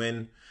well to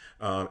win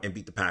and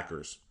beat the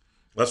Packers.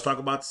 Let's talk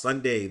about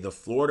Sunday. The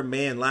Florida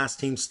man, last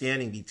team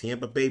standing, the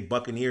Tampa Bay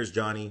Buccaneers,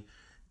 Johnny,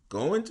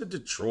 going to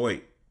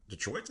Detroit.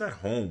 Detroit's at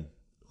home.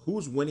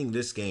 Who's winning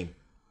this game?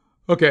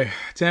 Okay,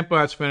 Tampa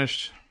has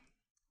finished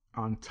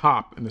on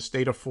top in the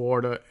state of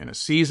Florida in a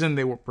season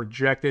they were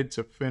projected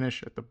to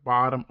finish at the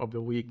bottom of the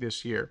league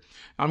this year.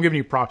 I'm giving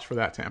you props for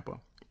that, Tampa.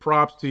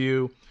 Props to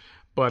you,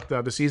 but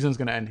the season's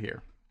going to end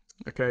here.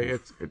 Okay,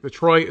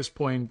 Detroit is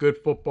playing good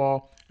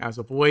football as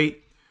of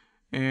late,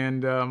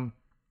 and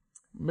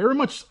very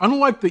much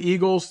unlike the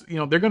Eagles, you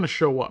know, they're going to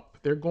show up.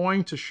 They're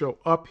going to show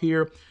up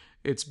here.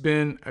 It's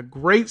been a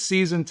great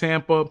season,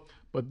 Tampa.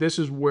 But this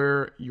is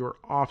where your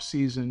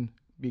offseason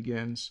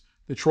begins.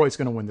 Detroit's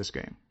going to win this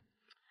game.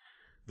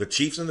 The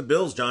Chiefs and the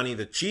Bills, Johnny.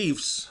 The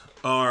Chiefs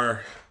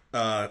are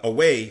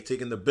away,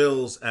 taking the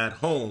Bills at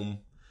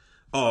home.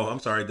 Oh, I'm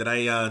sorry. Did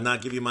I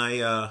not give you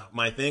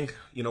my thing?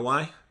 You know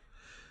why?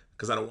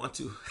 Because I don't want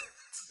to.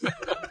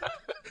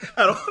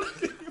 I don't want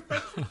to give you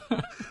my...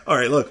 All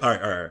right, look. All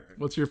right.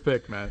 What's your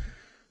pick, Matt?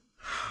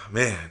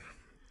 Man.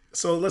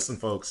 So listen,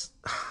 folks.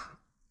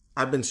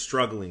 I've been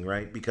struggling,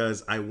 right?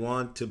 Because I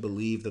want to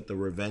believe that the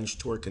revenge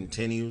tour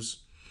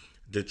continues.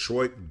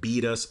 Detroit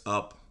beat us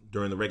up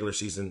during the regular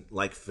season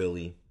like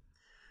Philly.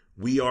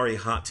 We are a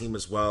hot team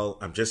as well.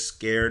 I'm just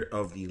scared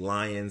of the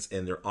Lions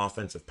and their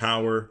offensive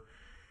power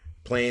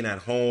playing at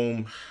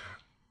home.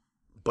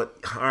 But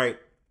all right,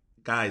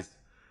 guys,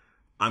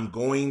 I'm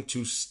going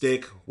to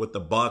stick with the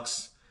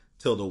Bucks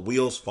till the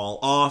wheels fall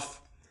off.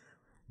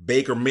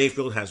 Baker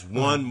Mayfield has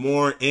one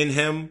more in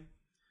him.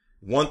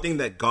 One thing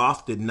that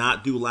Goff did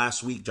not do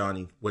last week,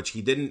 Johnny, which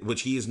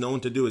he is known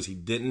to do, is he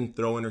didn't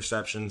throw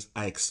interceptions.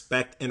 I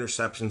expect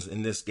interceptions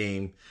in this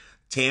game.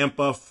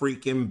 Tampa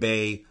freaking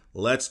Bay,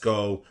 let's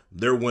go.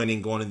 They're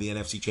winning, going to the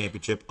NFC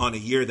Championship on a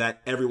year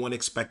that everyone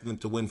expected them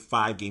to win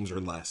 5 games or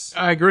less.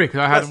 I agree,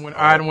 because I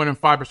had them winning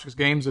 5 or 6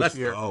 games this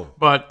year. Go.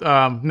 But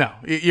no,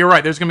 you're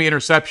right. There's going to be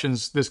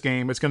interceptions this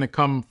game. It's going to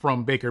come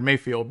from Baker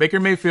Mayfield. Baker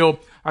Mayfield,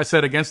 I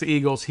said, against the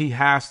Eagles, he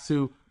has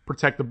to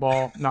protect the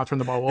ball, not turn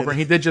the ball over, and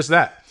he did just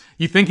that.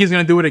 You think he's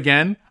going to do it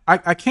again?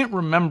 I can't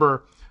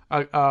remember.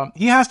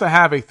 He has to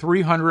have a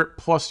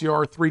 300-plus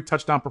yard,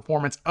 3-touchdown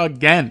performance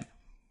again.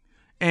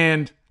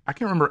 And I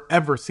can't remember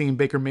ever seeing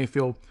Baker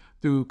Mayfield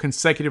do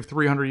consecutive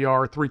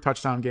 300-yard,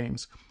 3-touchdown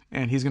games.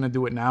 And he's going to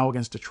do it now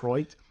against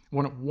Detroit,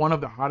 one of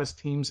the hottest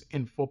teams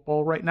in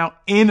football right now,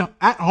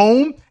 at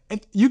home.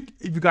 And you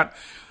got...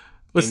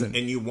 Listen,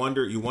 and you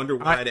wonder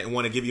why I didn't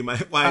want to give you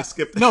why I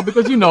skipped. No,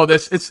 because you know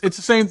this. It's the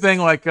same thing.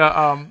 Like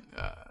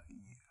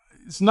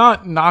it's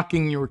not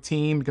knocking your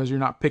team because you're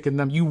not picking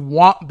them. You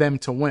want them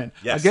to win.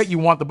 Yes. I get you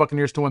want the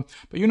Buccaneers to win,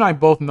 but you and I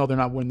both know they're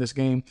not winning this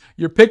game.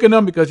 You're picking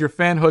them because your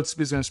fanhood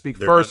is going to speak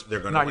first,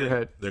 not your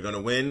head. They're going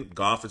to win.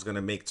 Goff is going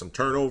to make some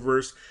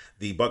turnovers.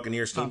 The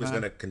Buccaneers team is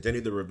going to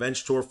continue the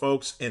revenge tour,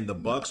 folks, and the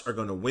Bucs are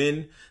going to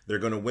win. They're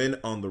going to win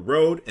on the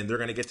road, and they're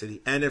going to get to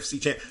the NFC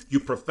champ.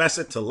 You profess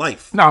it to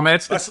life. No, man,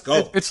 let's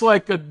go. It's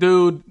like a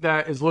dude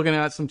that is looking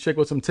at some chick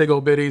with some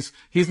tiggle bitties.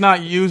 He's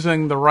not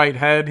using the right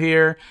head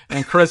here,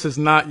 and Chris is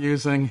not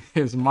using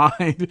his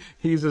mind.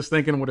 He's just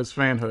thinking with his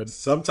fanhood.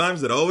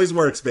 Sometimes it always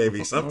works,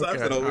 baby.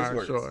 Sometimes it always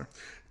works. Sure.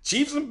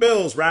 Chiefs and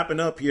Bills wrapping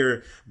up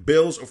here.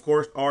 Bills, of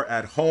course, are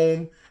at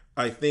home.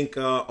 I think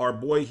our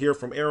boy here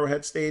from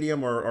Arrowhead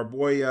Stadium, our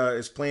boy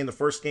is playing the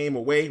first game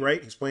away,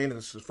 right? He's playing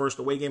his first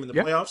away game in the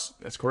playoffs.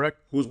 That's correct.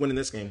 Who's winning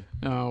this game?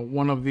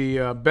 One of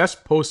the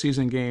best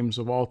postseason games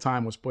of all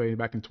time was played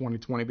back in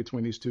 2020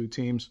 between these two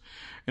teams.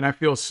 And I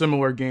feel a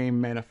similar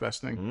game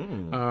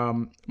manifesting.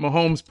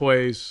 Mahomes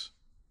plays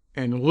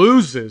and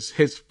loses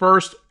his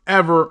first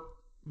ever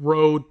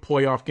road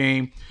playoff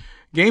game.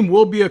 Game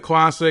will be a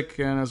classic,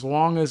 and as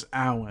long as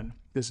Allen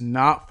does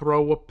not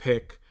throw a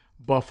pick,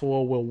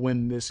 Buffalo will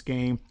win this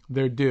game.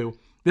 They're due.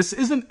 This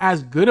isn't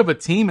as good of a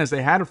team as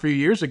they had a few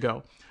years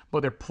ago, but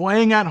they're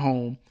playing at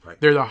home. Right.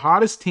 They're the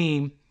hottest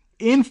team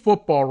in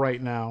football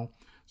right now.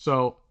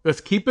 So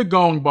let's keep it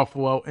going,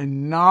 Buffalo,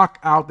 and knock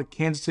out the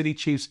Kansas City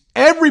Chiefs.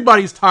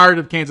 Everybody's tired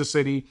of Kansas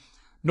City.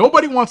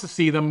 Nobody wants to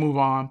see them move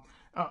on.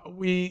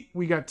 We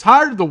got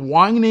tired of the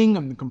whining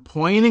and the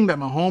complaining that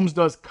Mahomes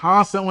does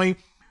constantly.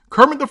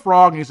 Kermit the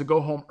Frog needs to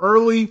go home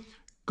early.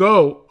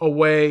 Go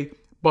away.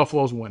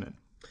 Buffalo's winning.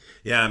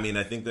 Yeah, I mean,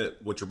 I think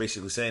that what you're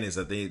basically saying is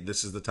that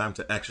this is the time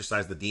to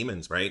exercise the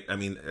demons, right? I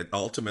mean,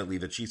 ultimately,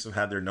 the Chiefs have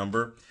had their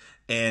number.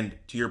 And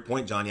to your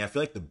point, Johnny, I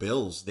feel like the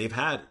Bills, they've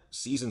had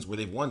seasons where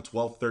they've won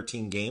 12,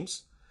 13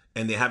 games,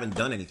 and they haven't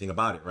done anything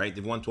about it, right?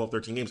 They've won 12,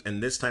 13 games,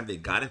 and this time they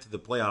got into the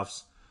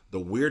playoffs the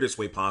weirdest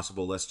way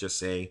possible, let's just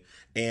say.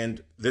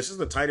 And this is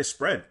the tightest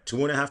spread,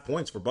 2.5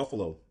 points for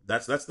Buffalo.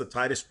 That's the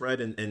tightest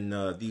spread in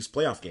these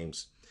playoff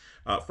games.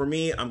 For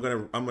me, I'm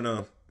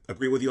gonna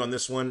agree with you on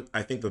this one.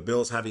 I think the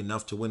Bills have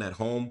enough to win at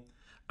home.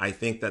 I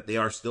think that they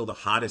are still the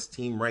hottest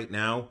team right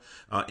now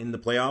in the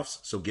playoffs.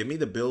 So give me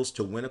the Bills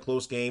to win a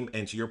close game.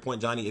 And to your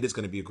point, Johnny, it is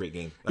going to be a great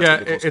game.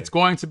 It's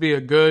going to be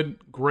a good,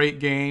 great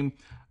game.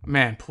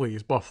 Man,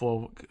 please,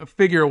 Buffalo,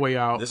 figure a way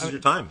out. This is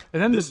your time. At the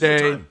end of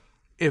the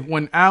day,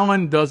 when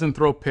Allen doesn't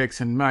throw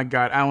picks, and my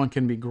God, Allen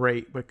can be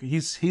great, but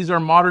he's our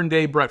modern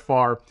day Brett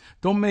Favre.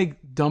 Don't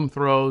make dumb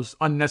throws,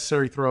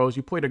 unnecessary throws.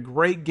 You played a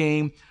great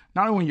game,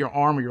 not only your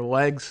arm or your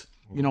legs,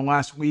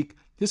 last week.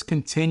 Just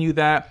continue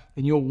that,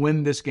 and you'll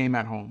win this game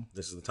at home.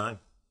 This is the time.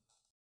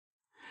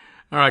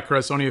 All right,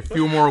 Chris, only a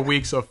few more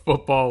weeks of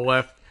football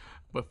left,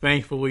 but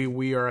thankfully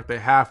we are at the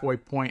halfway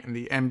point in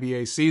the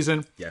NBA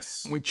season.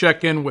 Yes. We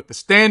check in with the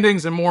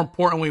standings and, more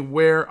importantly,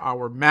 where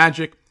our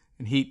Magic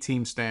and Heat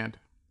teams stand.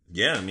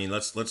 Yeah, I mean,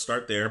 let's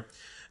start there.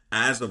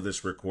 As of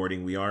this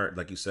recording, we are,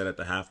 like you said, at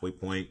the halfway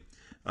point.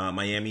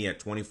 Miami at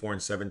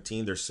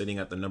 24-17, they're sitting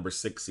at the number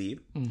 6 seed.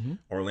 Mm-hmm.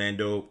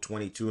 Orlando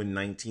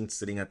 22-19,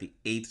 sitting at the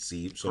 8th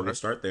seed. So let's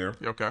start there.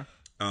 Okay.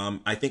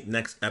 I think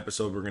next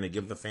episode we're going to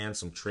give the fans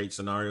some trade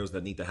scenarios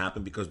that need to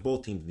happen because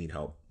both teams need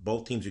help.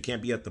 Both teams, you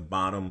can't be at the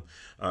bottom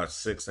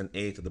 6th and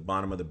 8th at the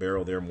bottom of the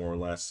barrel there, more or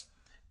less,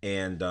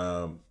 and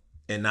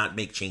not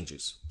make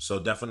changes. So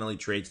definitely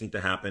trades need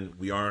to happen.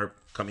 We are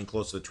coming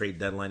close to the trade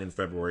deadline in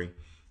February.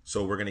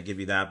 So we're going to give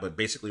you that. But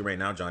basically right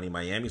now, Johnny,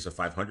 Miami's a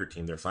 500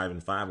 team. They're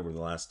 5-5 over the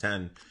last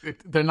 10.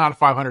 They're not a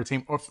 500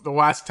 team. The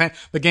last 10,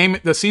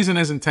 the season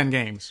isn't 10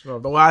 games. So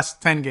the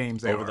last 10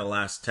 games over the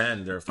last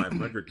 10, they're a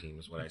 500 team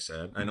is what I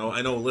said. I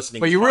know listening.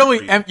 But you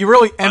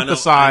really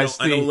emphasize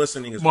I know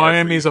listening is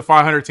Miami's a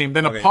 500 team.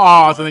 Then a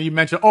pause, and then you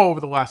mention over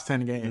the last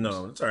 10 games.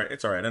 No, it's all right.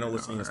 It's all right. I know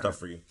listening is tough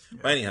for you. Yeah.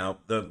 But anyhow,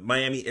 the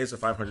Miami is a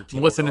 500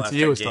 team. Listening to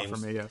you is tough for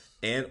me. Yes.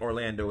 And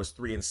Orlando is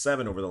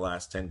 3-7 over the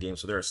last 10 games,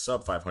 so they're a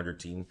sub 500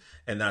 team,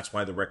 and that's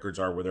why the records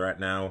are where they're at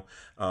now.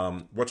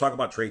 We'll talk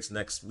about trades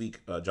next week,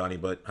 Johnny,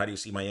 but how do you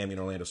see Miami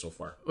and Orlando so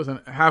far? Listen,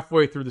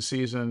 halfway through the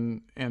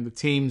season, and the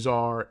teams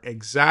are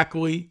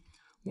exactly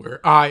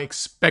where I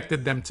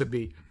expected them to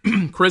be.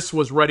 Chris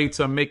was ready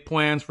to make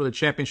plans for the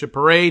championship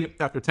parade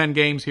after 10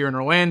 games here in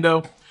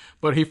Orlando,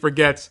 but he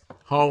forgets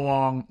how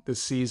long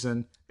this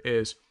season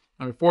is.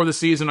 Before the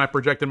season, I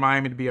projected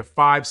Miami to be a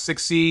 5-6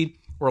 seed,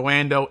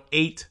 Orlando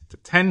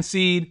 8-10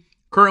 seed.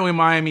 Currently,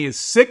 Miami is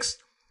 6th,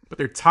 but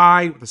they're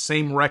tied with the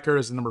same record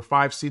as the number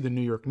 5 seed, the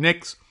New York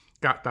Knicks.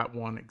 Got that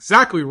one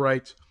exactly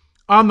right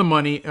on the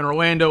money, and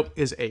Orlando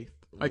is 8th,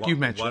 like you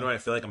mentioned. Why do I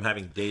feel like I'm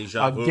having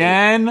deja vu?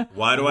 Again,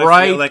 why do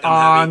I feel like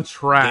I'm having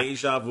track.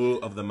 Deja vu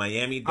of the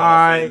Miami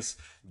Dolphins?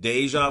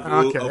 Deja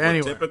vu of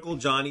what typical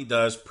Johnny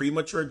does.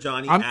 Premature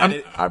Johnny at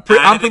it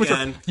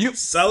again.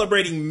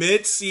 Celebrating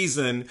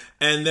mid-season,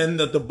 and then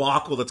the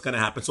debacle that's going to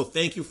happen. So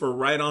thank you for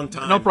right on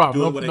time. No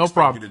problem. Doing what no I expect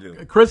problem. You to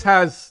do. Chris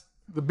has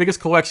the biggest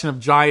collection of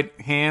giant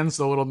hands,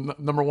 the little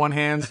number 1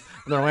 hands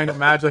in the Orlando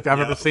Magic I've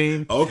ever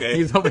seen. Okay.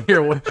 He's over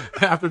here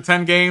after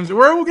 10 games.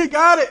 Where he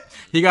got it?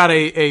 He got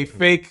a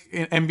fake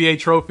NBA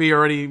trophy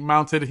already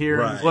mounted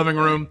here in his living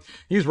room.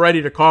 He's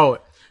ready to call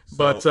it.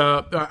 But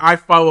I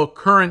follow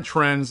current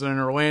trends, and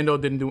Orlando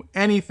didn't do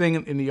anything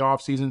in the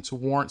offseason to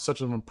warrant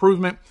such an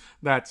improvement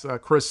that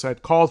Chris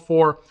had called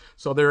for.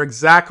 So they're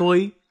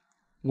exactly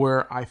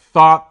where I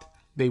thought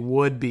they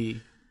would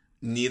be.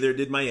 Neither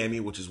did Miami,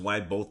 which is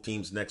why both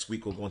teams next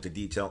week will go into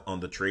detail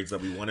on the trades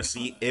that we want to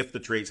see if the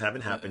trades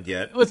haven't happened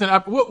yet. Listen,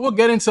 we'll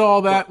get into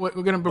all that.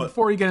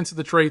 Before you get into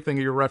the trade thing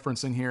you're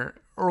referencing here,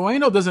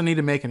 Orlando doesn't need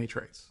to make any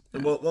trades.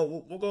 We'll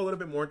go a little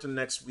bit more into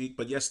next week,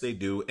 but yes, they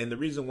do. And the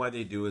reason why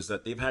they do is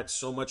that they've had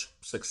so much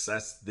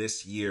success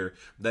this year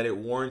that it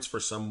warrants for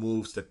some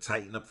moves to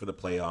tighten up for the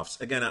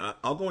playoffs. Again,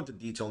 I'll go into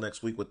detail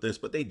next week with this,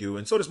 but they do.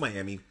 And so does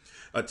Miami.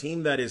 A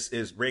team that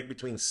is ranked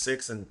between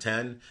 6 and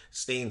 10,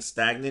 staying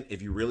stagnant.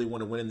 If you really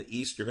want to win in the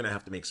East, you're going to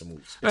have to make some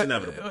moves. It's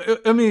inevitable.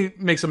 Let me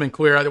make something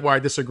clear why I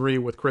disagree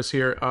with Chris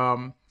here.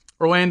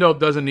 Orlando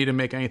doesn't need to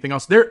make anything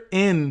else. They're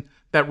in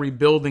that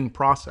rebuilding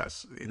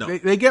process. No.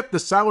 They get the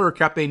salary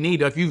cap they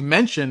need. If you've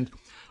mentioned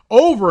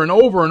over and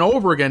over and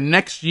over again,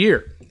 next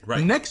year.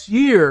 Right. Next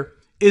year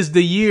is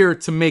the year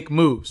to make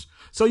moves.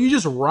 So you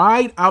just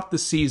ride out the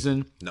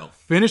season,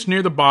 finish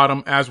near the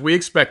bottom as we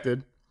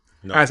expected,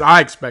 as I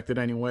expected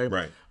anyway.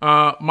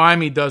 Right.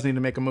 Miami does need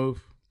to make a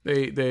move.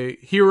 They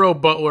Hero,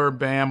 Butler,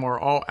 Bam are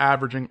all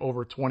averaging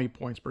over 20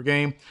 points per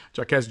game.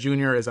 Jaquez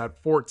Jr. is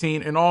at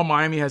 14. In all,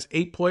 Miami has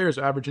 8 players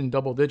averaging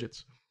double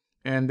digits.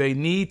 And they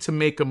need to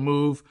make a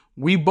move.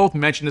 We both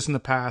mentioned this in the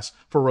past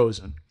for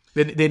Rosen.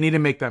 They need to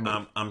make that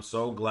move. I'm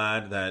so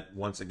glad that,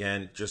 once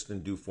again, just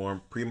in due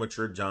form,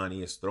 premature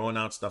Johnny is throwing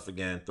out stuff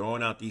again,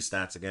 throwing out these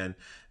stats again,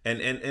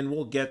 and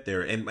we'll get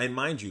there. And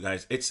mind you,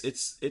 guys,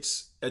 it's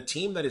a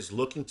team that is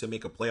looking to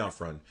make a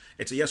playoff run.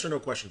 It's a yes or no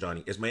question,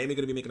 Johnny. Is Miami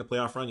going to be making a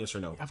playoff run? Yes or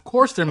no? Of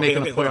course they're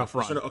making a playoff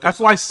run. That's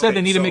why I said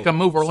they need to make a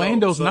move.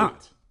 Orlando's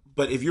not.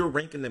 But if you're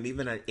ranking them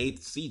even at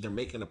 8th seed, they're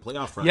making a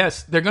playoff run.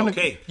 Yes, they're going to.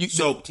 Okay,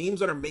 so teams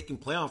that are making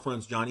playoff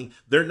runs, Johnny,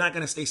 they're not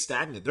going to stay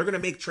stagnant. They're going to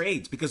make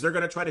trades because they're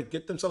going to try to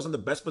get themselves in the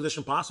best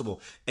position possible.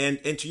 And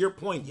to your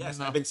point, yes,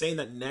 I've been saying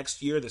that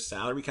next year, the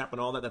salary cap and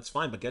all that, that's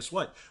fine. But guess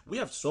what? We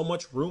have so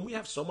much room. We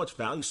have so much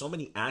value, so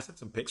many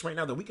assets and picks right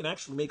now that we can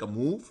actually make a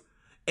move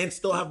and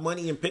still have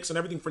money and picks and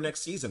everything for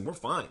next season. We're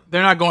fine.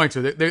 They're not going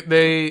to. They're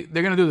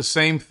going to do the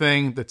same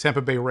thing the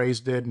Tampa Bay Rays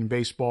did in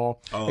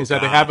baseball. That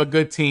they have a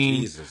good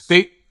team. Jesus.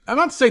 I'm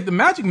not saying the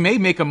Magic may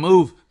make a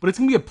move, but it's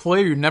going to be a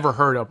player you've never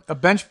heard of. A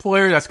bench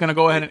player that's going to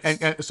go ahead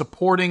and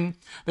supporting.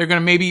 They're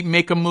going to maybe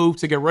make a move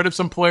to get rid of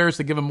some players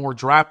to give them more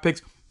draft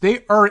picks.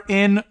 They are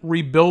in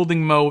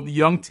rebuilding mode, the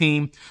young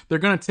team. They're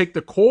going to take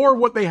the core of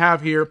what they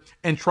have here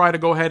and try to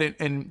go ahead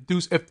and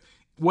do. If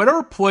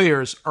whatever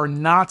players are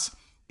not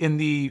in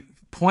the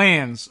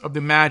plans of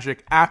the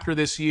Magic after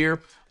this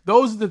year,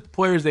 those are the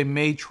players they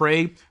may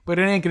trade, but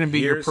it ain't going to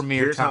be your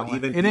premier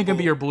talent. It ain't going to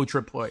be your blue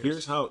chip players.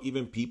 Here's how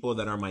even people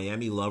that are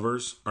Miami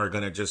lovers are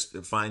going to just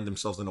find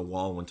themselves in a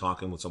wall when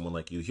talking with someone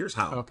like you. Here's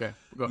how. Okay.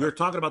 You're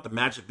talking about the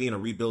Magic being a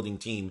rebuilding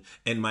team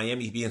and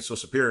Miami being so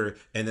superior,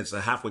 and it's a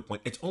halfway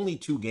point. It's only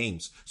 2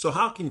 games. So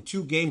how can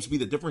 2 games be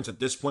the difference at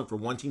this point for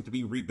one team to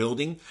be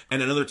rebuilding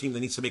and another team that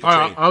needs to make a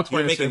trade? I'll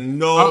explain You're it to you. making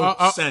no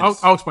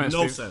sense. I'll explain it to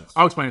you. No sense.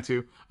 I'll explain it to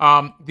you.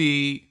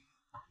 The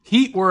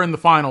Heat were in the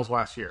finals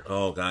last year.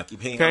 Oh, God.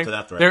 Keep hanging on to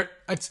that thread.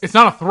 It's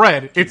not a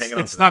thread.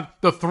 It's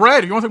not the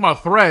thread. If you want to talk about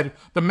a thread,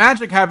 the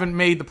Magic haven't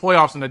made the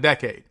playoffs in a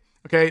decade.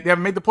 Okay? They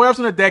haven't made the playoffs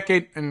in a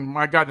decade, and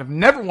my God, they've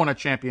never won a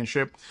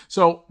championship.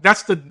 So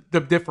that's the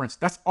difference.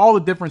 That's all the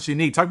difference you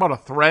need. Talk about a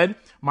thread.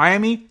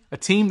 Miami, a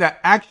team that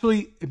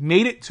actually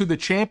made it to the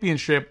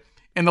championship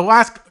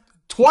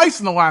twice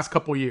in the last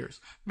couple of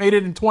years. Made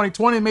it in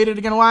 2020, made it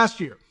again last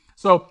year.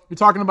 So you're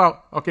talking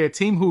about, a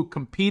team who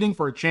competing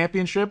for a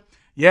championship.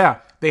 Yeah,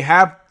 they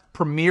have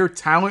premier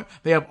talent.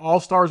 They have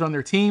all-stars on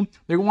their team.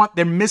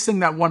 They're missing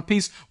that one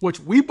piece,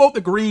 which we both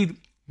agreed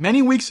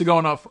many weeks ago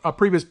in a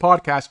previous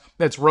podcast.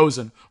 That's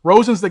Rosen.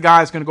 Rosen's the guy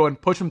that's going to go ahead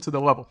and push him to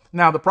the level.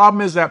 Now, the problem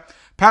is that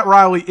Pat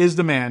Riley is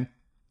the man,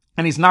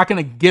 and he's not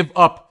going to give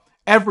up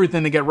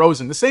everything to get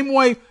Rosen. The same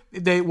way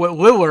with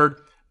Lillard,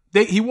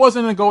 he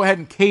wasn't going to go ahead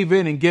and cave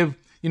in and give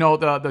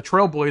the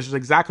Trailblazers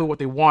exactly what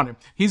they wanted.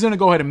 He's going to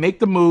go ahead and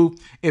make the move.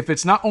 If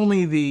it's not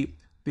only the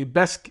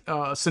best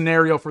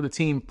scenario for the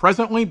team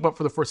presently, but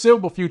for the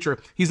foreseeable future,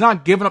 he's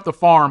not giving up the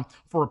farm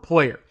for a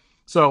player.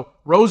 So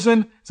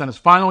Rosen is on his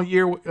final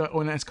year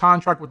on his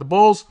contract with the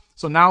Bulls.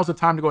 So now's the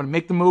time to go and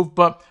make the move.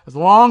 But as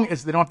long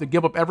as they don't have to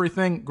give up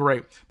everything,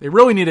 great. They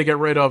really need to get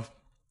rid of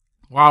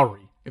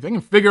Lowry. If they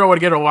can figure out how to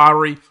get a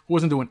Lowry who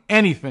wasn't doing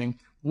anything,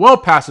 well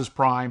past his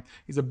prime.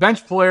 He's a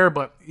bench player,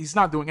 but he's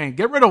not doing anything.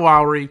 Get rid of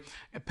Lowry,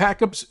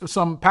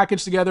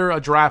 package together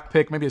a draft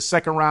pick, maybe a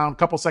second round,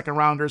 couple second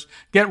rounders,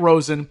 get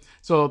Rosen.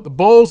 So the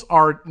Bulls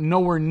are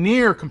nowhere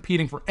near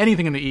competing for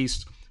anything in the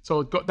East.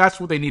 So that's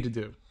what they need to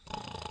do.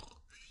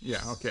 Yeah,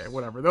 okay,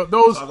 whatever.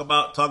 Those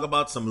talk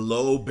about some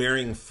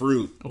low-bearing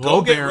fruit.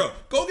 Go get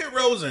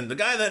Rosen, the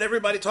guy that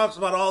everybody talks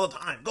about all the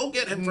time. Go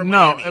get him from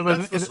Miami.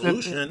 That's the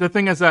solution. The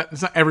thing is that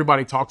it's not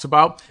everybody talks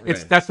about.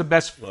 That's the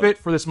best fit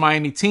for this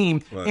Miami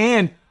team. Look.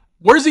 And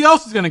where's he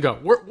else is going to go?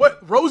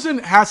 Rosen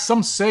has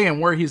some say in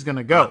where he's going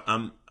to go.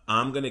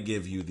 I'm going to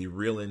give you the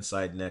real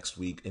insight next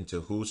week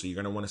into who, so you're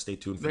going to want to stay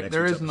tuned for next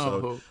week's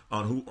episode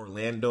on who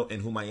Orlando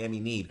and who Miami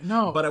need.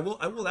 No. But I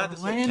will add this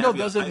Orlando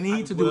doesn't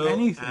need to do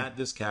anything. Add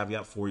this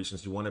caveat for you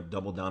since you want to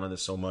double down on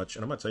this so much.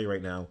 And I'm going to tell you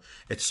right now,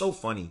 it's so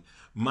funny.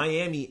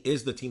 Miami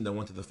is the team that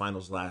went to the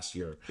finals last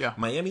year. Yeah.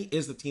 Miami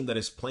is the team that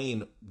is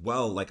playing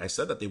well, like I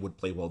said that they would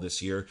play well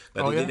this year,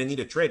 that they didn't need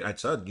a trade. I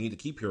said you need to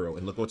keep Hero,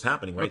 and look what's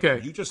happening, right?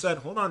 Okay. You just said,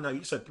 hold on now,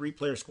 you said 3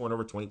 players scoring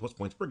over 20 plus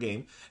points per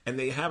game, and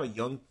they have a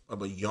young,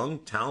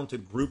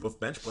 talented group of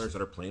bench players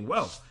that are playing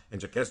well, and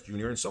Jaquez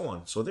Jr. and so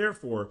on. So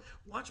therefore,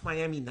 watch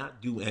Miami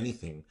not do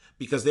anything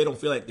because they don't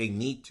feel like they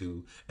need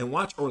to, and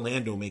watch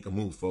Orlando make a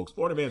move, folks.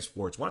 Florida Man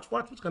Sports, watch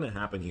what's going to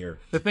happen here.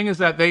 The thing is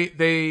that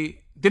they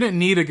didn't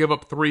need to give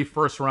up 3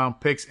 first-round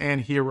picks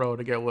and Hero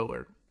to get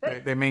Lillard.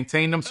 Right. They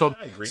maintained them.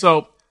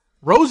 So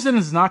Rosen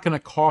is not going to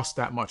cost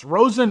that much.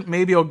 Rosen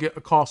maybe will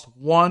cost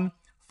 1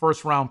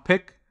 first-round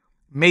pick.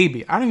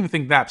 Maybe. I don't even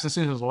think that. Since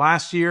it was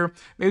last year,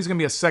 maybe it's going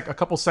to be a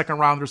couple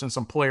second-rounders and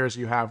some players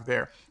you have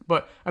there.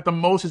 But at the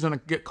most, he's going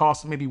to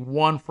cost maybe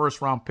 1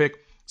 first-round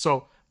pick.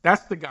 So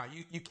that's the guy.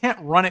 You can't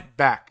run it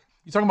back.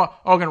 You're talking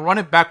about, going to run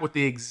it back with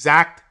the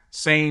exact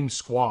same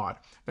squad.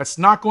 That's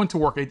not going to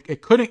work.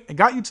 It couldn't. It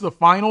got you to the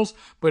finals,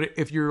 but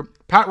if you're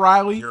Pat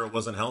Riley, Hero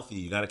wasn't healthy.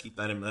 You got to keep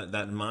that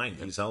in mind.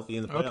 He's healthy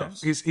in the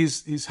playoffs.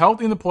 okay, he's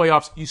healthy in the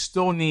playoffs. You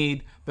still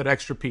need that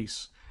extra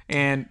piece,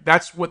 and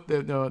that's what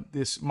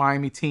this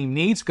Miami team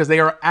needs because they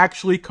are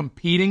actually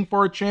competing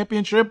for a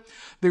championship.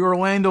 The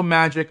Orlando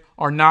Magic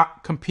are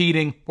not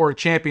competing for a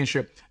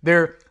championship.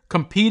 They're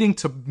competing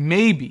to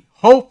maybe,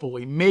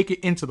 hopefully, make it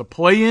into the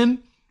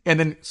play-in and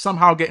then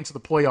somehow get into the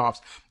playoffs.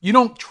 You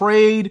don't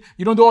trade.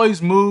 You don't do all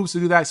these moves to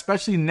do that,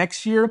 especially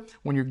next year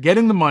when you're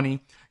getting the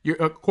money.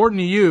 According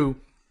to you,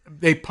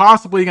 they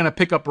possibly going to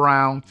pick up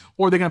Brown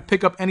or they're going to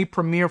pick up any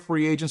premier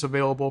free agents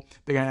available.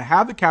 They're going to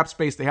have the cap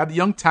space. They have the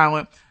young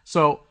talent.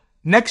 So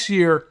next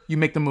year, you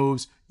make the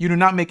moves. You do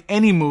not make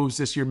any moves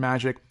this year,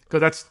 Magic,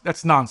 because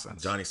that's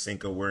nonsense. Johnny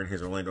Cinco wearing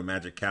his Orlando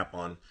Magic cap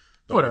on.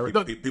 Whatever.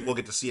 People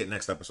get to see it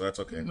next episode. That's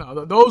okay.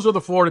 No, those are the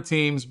Florida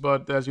teams.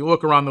 But as you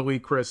look around the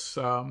league, Chris,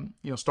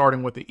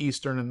 starting with the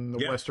Eastern and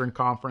the Western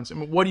Conference, I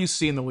mean, what do you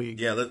see in the league?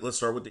 Yeah, let's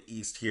start with the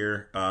East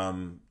here.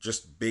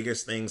 Just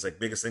biggest things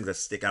that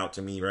stick out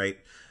to me, right?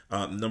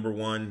 Number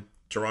one,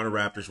 Toronto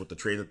Raptors with the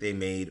trade that they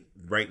made.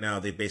 Right now,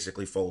 they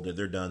basically folded.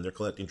 They're done. They're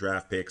collecting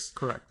draft picks.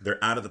 Correct.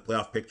 They're out of the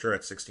playoff picture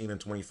at 16 and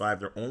 25.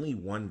 They're only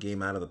one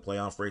game out of the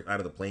playoff rate, out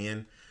of the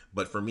play-in.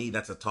 But for me,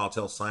 that's a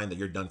telltale sign that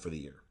you're done for the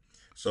year.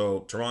 So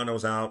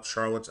Toronto's out,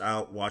 Charlotte's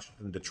out,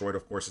 Washington, Detroit,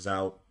 of course, is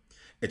out.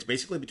 It's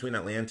basically between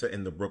Atlanta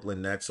and the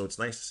Brooklyn Nets. So it's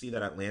nice to see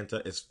that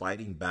Atlanta is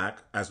fighting back.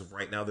 As of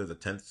right now, they're the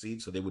 10th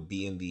seed, so they would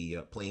be in the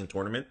play-in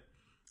tournament.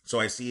 So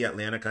I see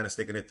Atlanta kind of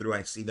sticking it through.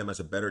 I see them as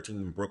a better team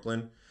than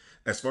Brooklyn.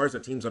 As far as the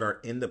teams that are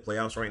in the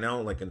playoffs right now,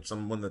 like in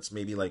someone that's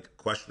maybe like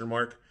question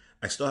mark,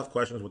 I still have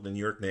questions with the New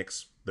York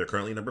Knicks. They're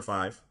currently number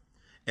 5.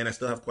 And I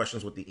still have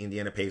questions with the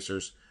Indiana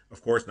Pacers.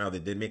 Of course, now they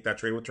did make that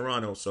trade with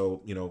Toronto.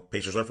 So,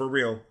 Pacers are for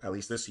real, at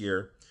least this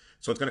year.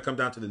 So it's going to come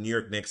down to the New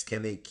York Knicks.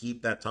 Can they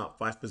keep that top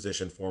 5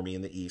 position for me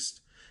in the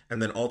East?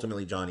 And then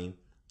ultimately, Johnny,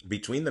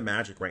 between the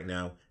Magic right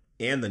now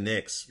and the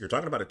Knicks, you're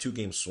talking about a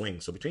 2-game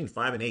swing. So between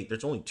 5 and 8,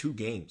 there's only 2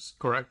 games.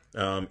 Correct.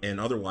 And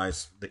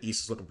otherwise, the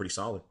East is looking pretty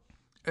solid.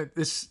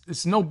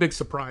 It's no big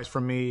surprise for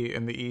me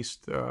in the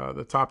East.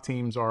 The top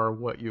teams are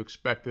what you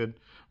expected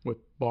with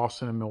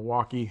Boston and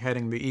Milwaukee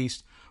heading the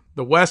East.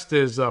 The West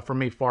is, for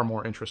me, far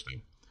more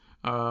interesting.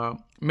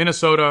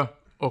 Minnesota,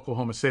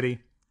 Oklahoma City,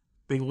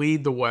 they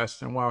lead the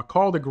West. And while I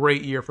called a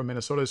great year for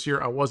Minnesota this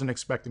year, I wasn't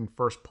expecting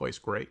first place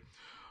great.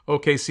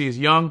 OKC is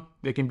young.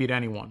 They can beat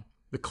anyone.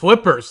 The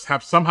Clippers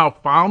have somehow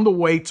found a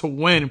way to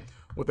win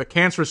with a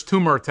cancerous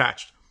tumor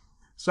attached.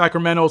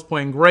 Sacramento is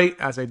playing great,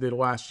 as they did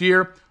last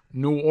year.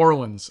 New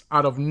Orleans,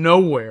 out of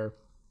nowhere,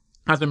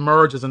 has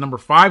emerged as a number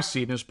 5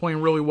 seed and is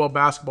playing really well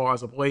basketball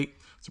as of late,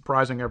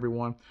 surprising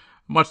everyone.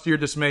 Much to your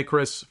dismay,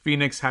 Chris,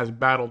 Phoenix has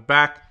battled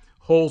back,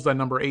 holds that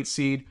number 8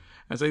 seed,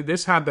 as they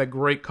just had that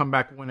great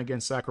comeback win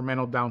against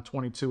Sacramento, down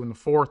 22 in the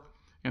 4th,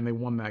 and they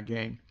won that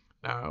game.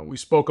 We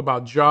spoke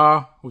about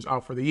Ja, who's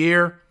out for the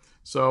year,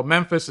 so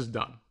Memphis is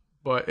done.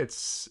 But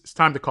it's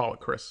time to call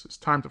it, Chris. It's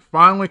time to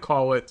finally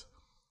call it.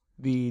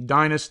 The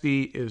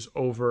dynasty is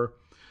over.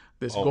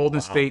 This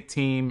Golden State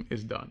team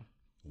is done.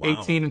 Wow.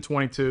 18 and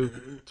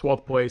 22,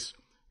 12th place.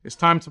 It's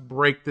time to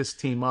break this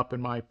team up, in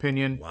my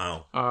opinion.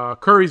 Wow.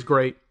 Curry's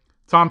great.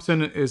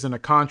 Thompson is in a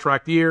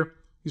contract year.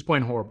 He's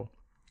playing horrible.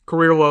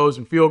 Career lows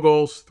in field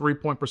goals,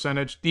 3-point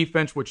percentage.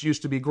 Defense, which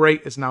used to be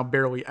great, is now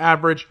barely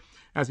average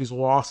as he's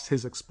lost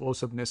his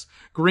explosiveness.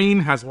 Green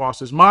has lost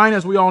his mind,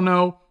 as we all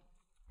know.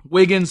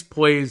 Wiggins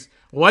plays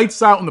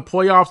lights out in the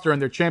playoffs during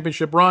their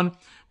championship run,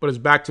 but is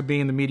back to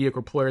being the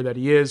mediocre player that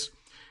he is.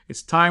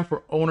 It's time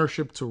for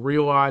ownership to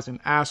realize and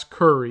ask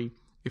Curry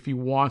if he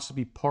wants to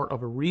be part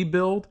of a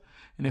rebuild.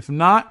 And if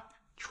not,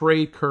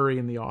 trade Curry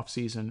in the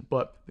offseason.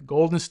 But the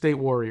Golden State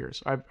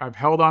Warriors, I've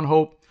held on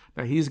hope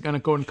that he's going to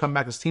go and come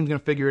back. This team's going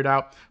to figure it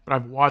out. But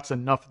I've watched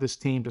enough of this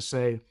team to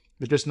say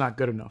they're just not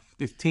good enough.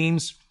 These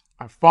teams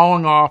are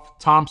falling off.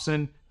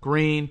 Thompson,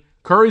 Green,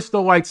 Curry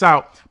still lights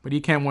out, but he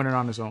can't win it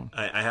on his own.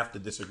 I have to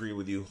disagree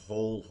with you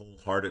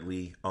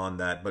wholeheartedly on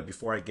that. But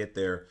before I get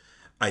there,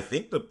 I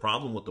think the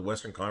problem with the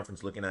Western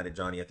Conference, looking at it,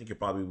 Johnny, I think you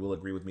probably will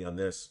agree with me on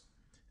this.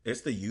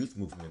 It's the youth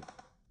movement.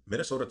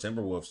 Minnesota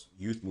Timberwolves,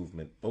 youth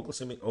movement.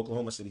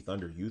 Oklahoma City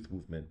Thunder, youth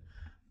movement.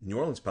 New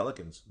Orleans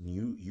Pelicans,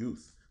 new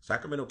youth.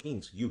 Sacramento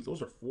Kings, youth.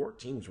 Those are 4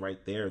 teams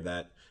right there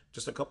that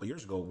just a couple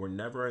years ago were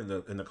never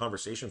in the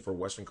conversation for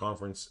Western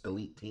Conference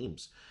elite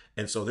teams.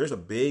 And so there's a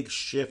big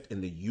shift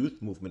in the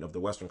youth movement of the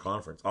Western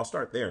Conference. I'll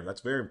start there.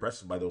 That's very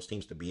impressive by those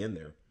teams to be in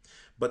there.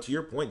 But to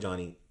your point,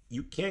 Johnny,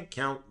 you can't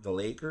count the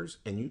Lakers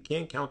and you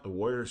can't count the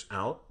Warriors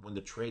out when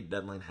the trade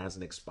deadline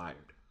hasn't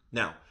expired.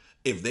 Now,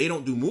 if they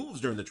don't do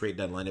moves during the trade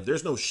deadline, if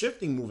there's no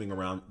shifting moving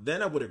around,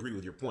 then I would agree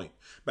with your point.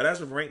 But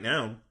as of right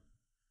now,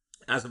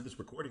 as of this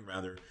recording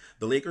rather,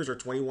 the Lakers are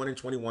 21 and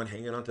 21,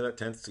 hanging on to that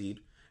 10th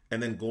seed.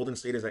 And then Golden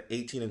State is at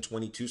 18 and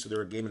 22, so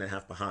they're a game and a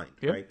half behind,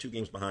 right? 2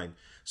 games behind.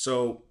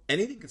 So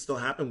anything can still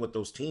happen with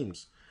those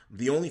teams.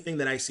 The only thing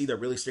that I see that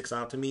really sticks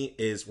out to me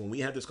is when we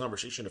had this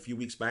conversation a few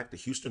weeks back, the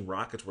Houston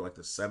Rockets were like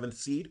the 7th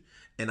seed,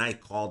 and I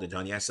called it,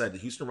 Johnny. I said the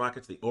Houston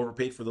Rockets, they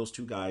overpaid for those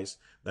two guys.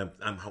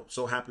 I'm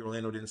so happy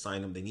Orlando didn't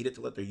sign them. They needed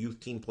to let their youth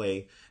team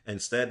play.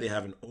 Instead, they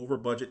have an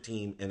over-budget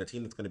team and a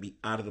team that's going to be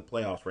out of the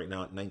playoffs right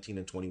now at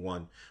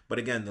 19-21. But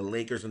again, the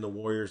Lakers and the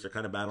Warriors, they're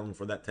kind of battling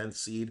for that 10th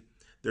seed.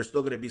 There's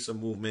still going to be some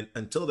movement.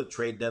 Until the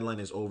trade deadline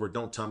is over,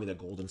 don't tell me that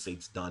Golden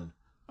State's done.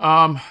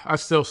 I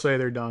still say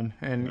they're done,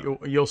 and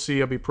you'll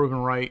see I'll be proven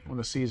right when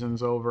the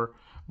season's over.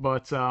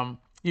 But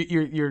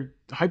you're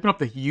hyping up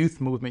the youth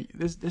movement.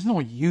 There's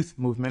no youth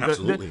movement.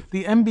 Absolutely.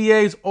 The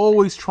NBA is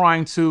always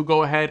trying to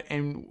go ahead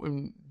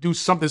and do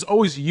something. There's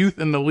always youth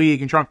in the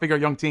league and trying to figure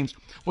out young teams.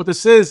 What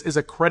this is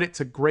a credit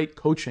to great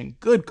coaching,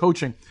 good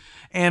coaching.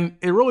 And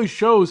it really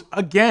shows,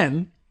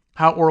 again,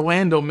 how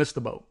Orlando missed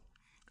the boat.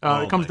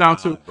 It comes down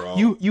to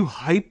you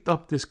hyped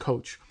up this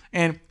coach.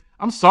 And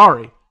I'm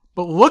sorry,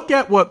 but look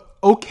at what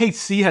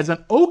OKC has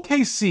done.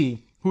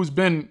 OKC, who's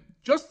been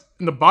just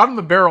in the bottom of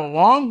the barrel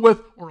along with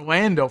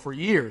Orlando for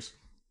years,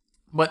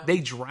 but they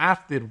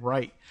drafted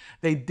right.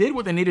 They did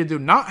what they needed to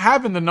do, not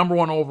having the number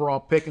 1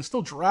 overall pick and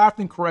still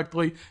drafting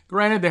correctly.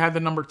 Granted, they had the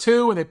number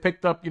 2 and they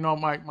picked up,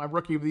 my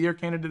rookie of the year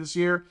candidate this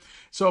year.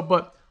 So,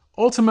 but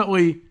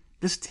ultimately,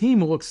 this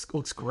team looks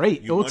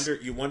great.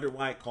 You wonder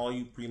why I call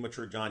you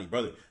premature Johnny,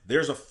 brother.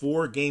 There's a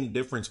 4-game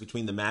difference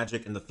between the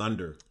Magic and the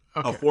Thunder.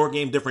 Okay. A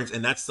 4-game difference,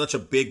 and that's such a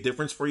big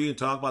difference for you to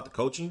talk about the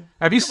coaching.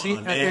 Have you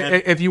seen?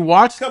 If you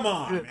watch, come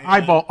on,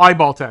 man.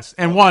 eyeball test,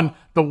 and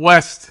the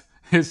West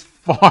is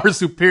far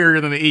superior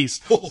than the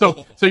East.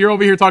 So you're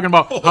over here talking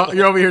about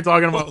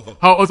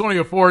how it's only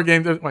a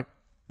 4-game. Like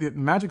the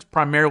Magic's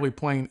primarily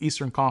playing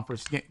Eastern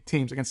Conference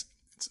teams against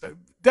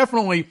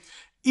definitely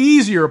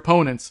easier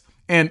opponents.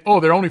 And,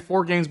 they're only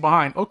 4 games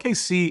behind.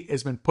 OKC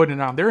has been putting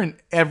it on. They're in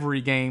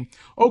every game.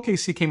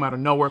 OKC came out of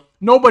nowhere.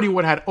 Nobody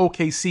would have had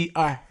OKC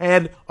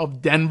ahead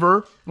of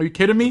Denver. Are you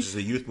kidding me? It's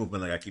a youth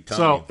movement, like I keep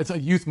telling you. So it's a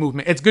youth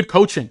movement. It's good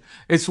coaching.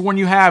 It's when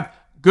you have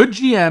good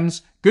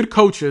GMs, good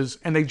coaches,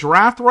 and they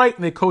draft right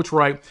and they coach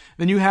right.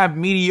 Then you have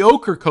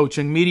mediocre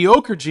coaching,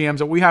 mediocre GMs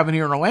that we have in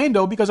here in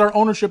Orlando because our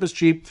ownership is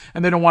cheap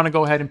and they don't want to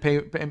go ahead and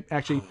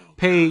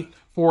pay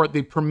for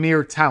the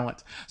premier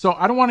talent. So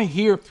I don't want to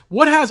hear,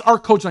 what has our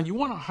coach done? You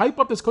want to hype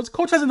up this coach?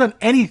 Coach hasn't done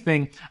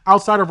anything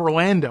outside of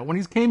Orlando. When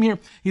he's came here,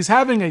 he's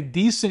having a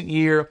decent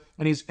year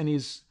and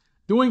he's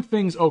doing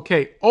things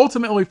okay.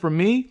 Ultimately for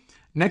me,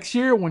 next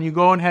year when you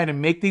go ahead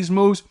and make these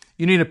moves,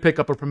 you need to pick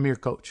up a premier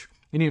coach.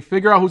 You need to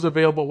figure out who's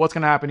available, what's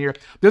going to happen here.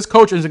 This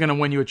coach isn't going to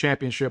win you a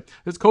championship.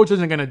 This coach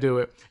isn't going to do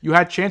it. You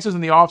had chances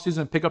in the offseason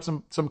to pick up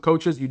some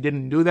coaches. You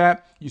didn't do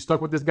that. You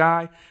stuck with this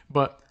guy.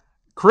 But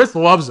Chris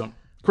loves him.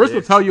 Chris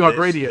will tell you how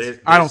great he is.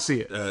 I don't see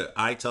it.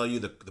 I tell you,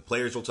 the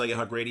players will tell you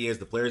how great he is.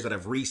 The players that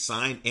have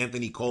re-signed,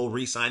 Anthony Cole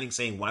re-signing,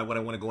 saying, why would I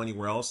want to go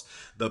anywhere else?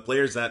 The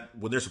players that,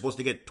 when they're supposed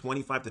to get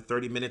 25 to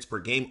 30 minutes per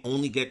game,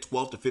 only get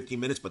 12 to 15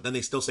 minutes, but then they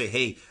still say,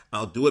 hey,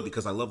 I'll do it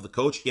because I love the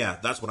coach. Yeah,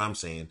 that's what I'm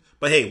saying.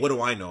 But hey, what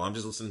do I know? I'm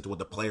just listening to what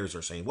the players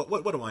are saying. What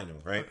do I know,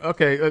 right?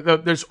 Okay,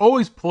 there's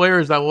always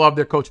players that love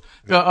their coach.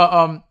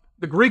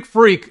 The Greek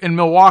Freak in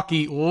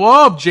Milwaukee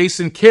loved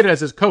Jason Kidd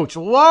as his coach.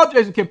 Loved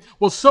Jason Kidd.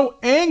 Was so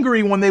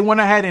angry when they went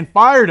ahead and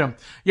fired him.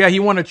 Yeah,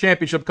 he won a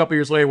championship a couple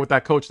years later with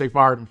that coach they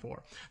fired him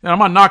for. And I'm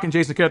not knocking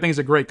Jason Kidd. I think he's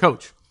a great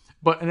coach.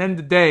 But at the end of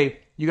the day,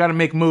 you got to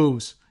make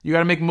moves. You got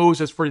to make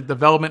moves as for the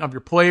development of your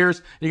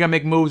players. You got to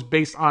make moves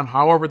based on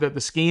however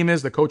the scheme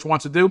is the coach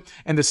wants to do.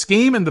 And the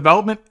scheme and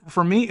development,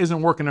 for me,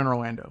 isn't working in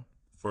Orlando.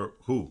 For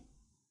who?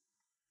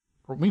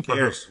 For me, for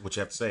cares what you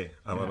have to say.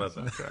 I don't know about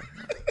that.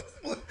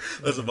 Okay.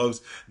 Listen,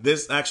 folks,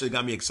 this actually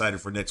got me excited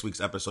for next week's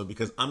episode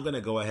because I'm going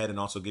to go ahead and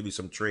also give you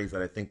some trades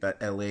that I think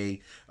that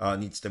LA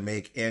needs to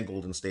make and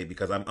Golden State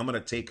because I'm going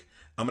to take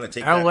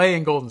LA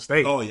and Golden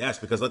State. Oh, yes,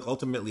 because look,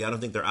 ultimately, I don't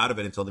think they're out of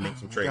it until they make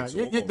some trades.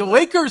 So the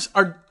Lakers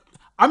are.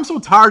 I'm so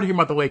tired of hearing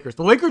about the Lakers.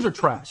 The Lakers are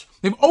trash.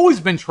 They've always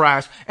been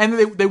trash, and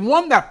they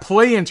won that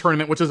play-in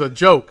tournament, which is a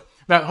joke.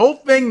 That whole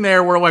thing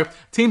there where like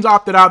teams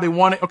opted out, they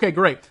won it. Okay,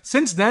 great.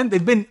 Since then,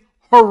 they've been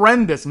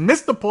horrendous.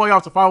 Missed the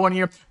playoffs the following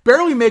year,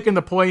 barely making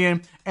the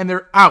play-in, and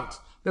they're out.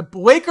 The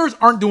Lakers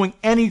aren't doing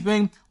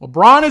anything.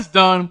 LeBron is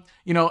done.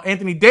 You know,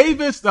 Anthony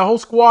Davis, the whole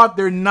squad,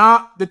 they're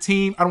not the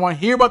team. I don't want to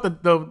hear about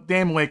the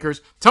damn Lakers.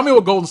 Tell me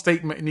what Golden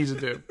State needs to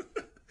do.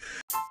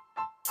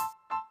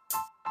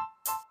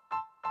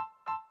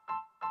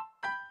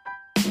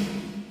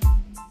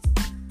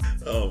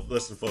 Oh,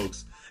 listen,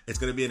 folks. It's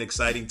going to be an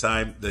exciting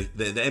time. The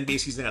NBA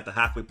season at the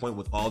halfway point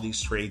with all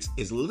these trades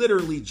is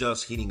literally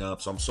just heating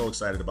up. So I'm so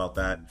excited about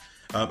that.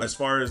 As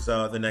far as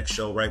the next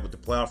show, right, with the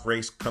playoff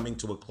race coming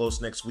to a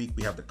close next week,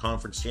 we have the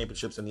conference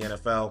championships in the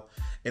NFL.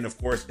 And, of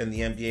course, in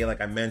the NBA,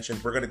 like I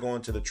mentioned, we're going to go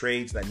into the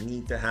trades that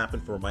need to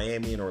happen for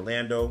Miami and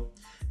Orlando.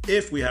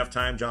 If we have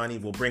time, Johnny,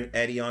 we'll bring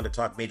Eddie on to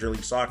talk Major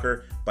League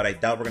Soccer, but I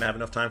doubt we're going to have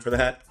enough time for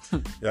that.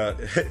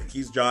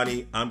 He's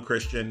Johnny. I'm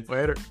Christian.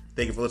 Later.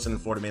 Thank you for listening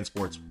to Florida Man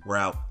Sports. We're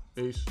out.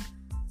 Peace.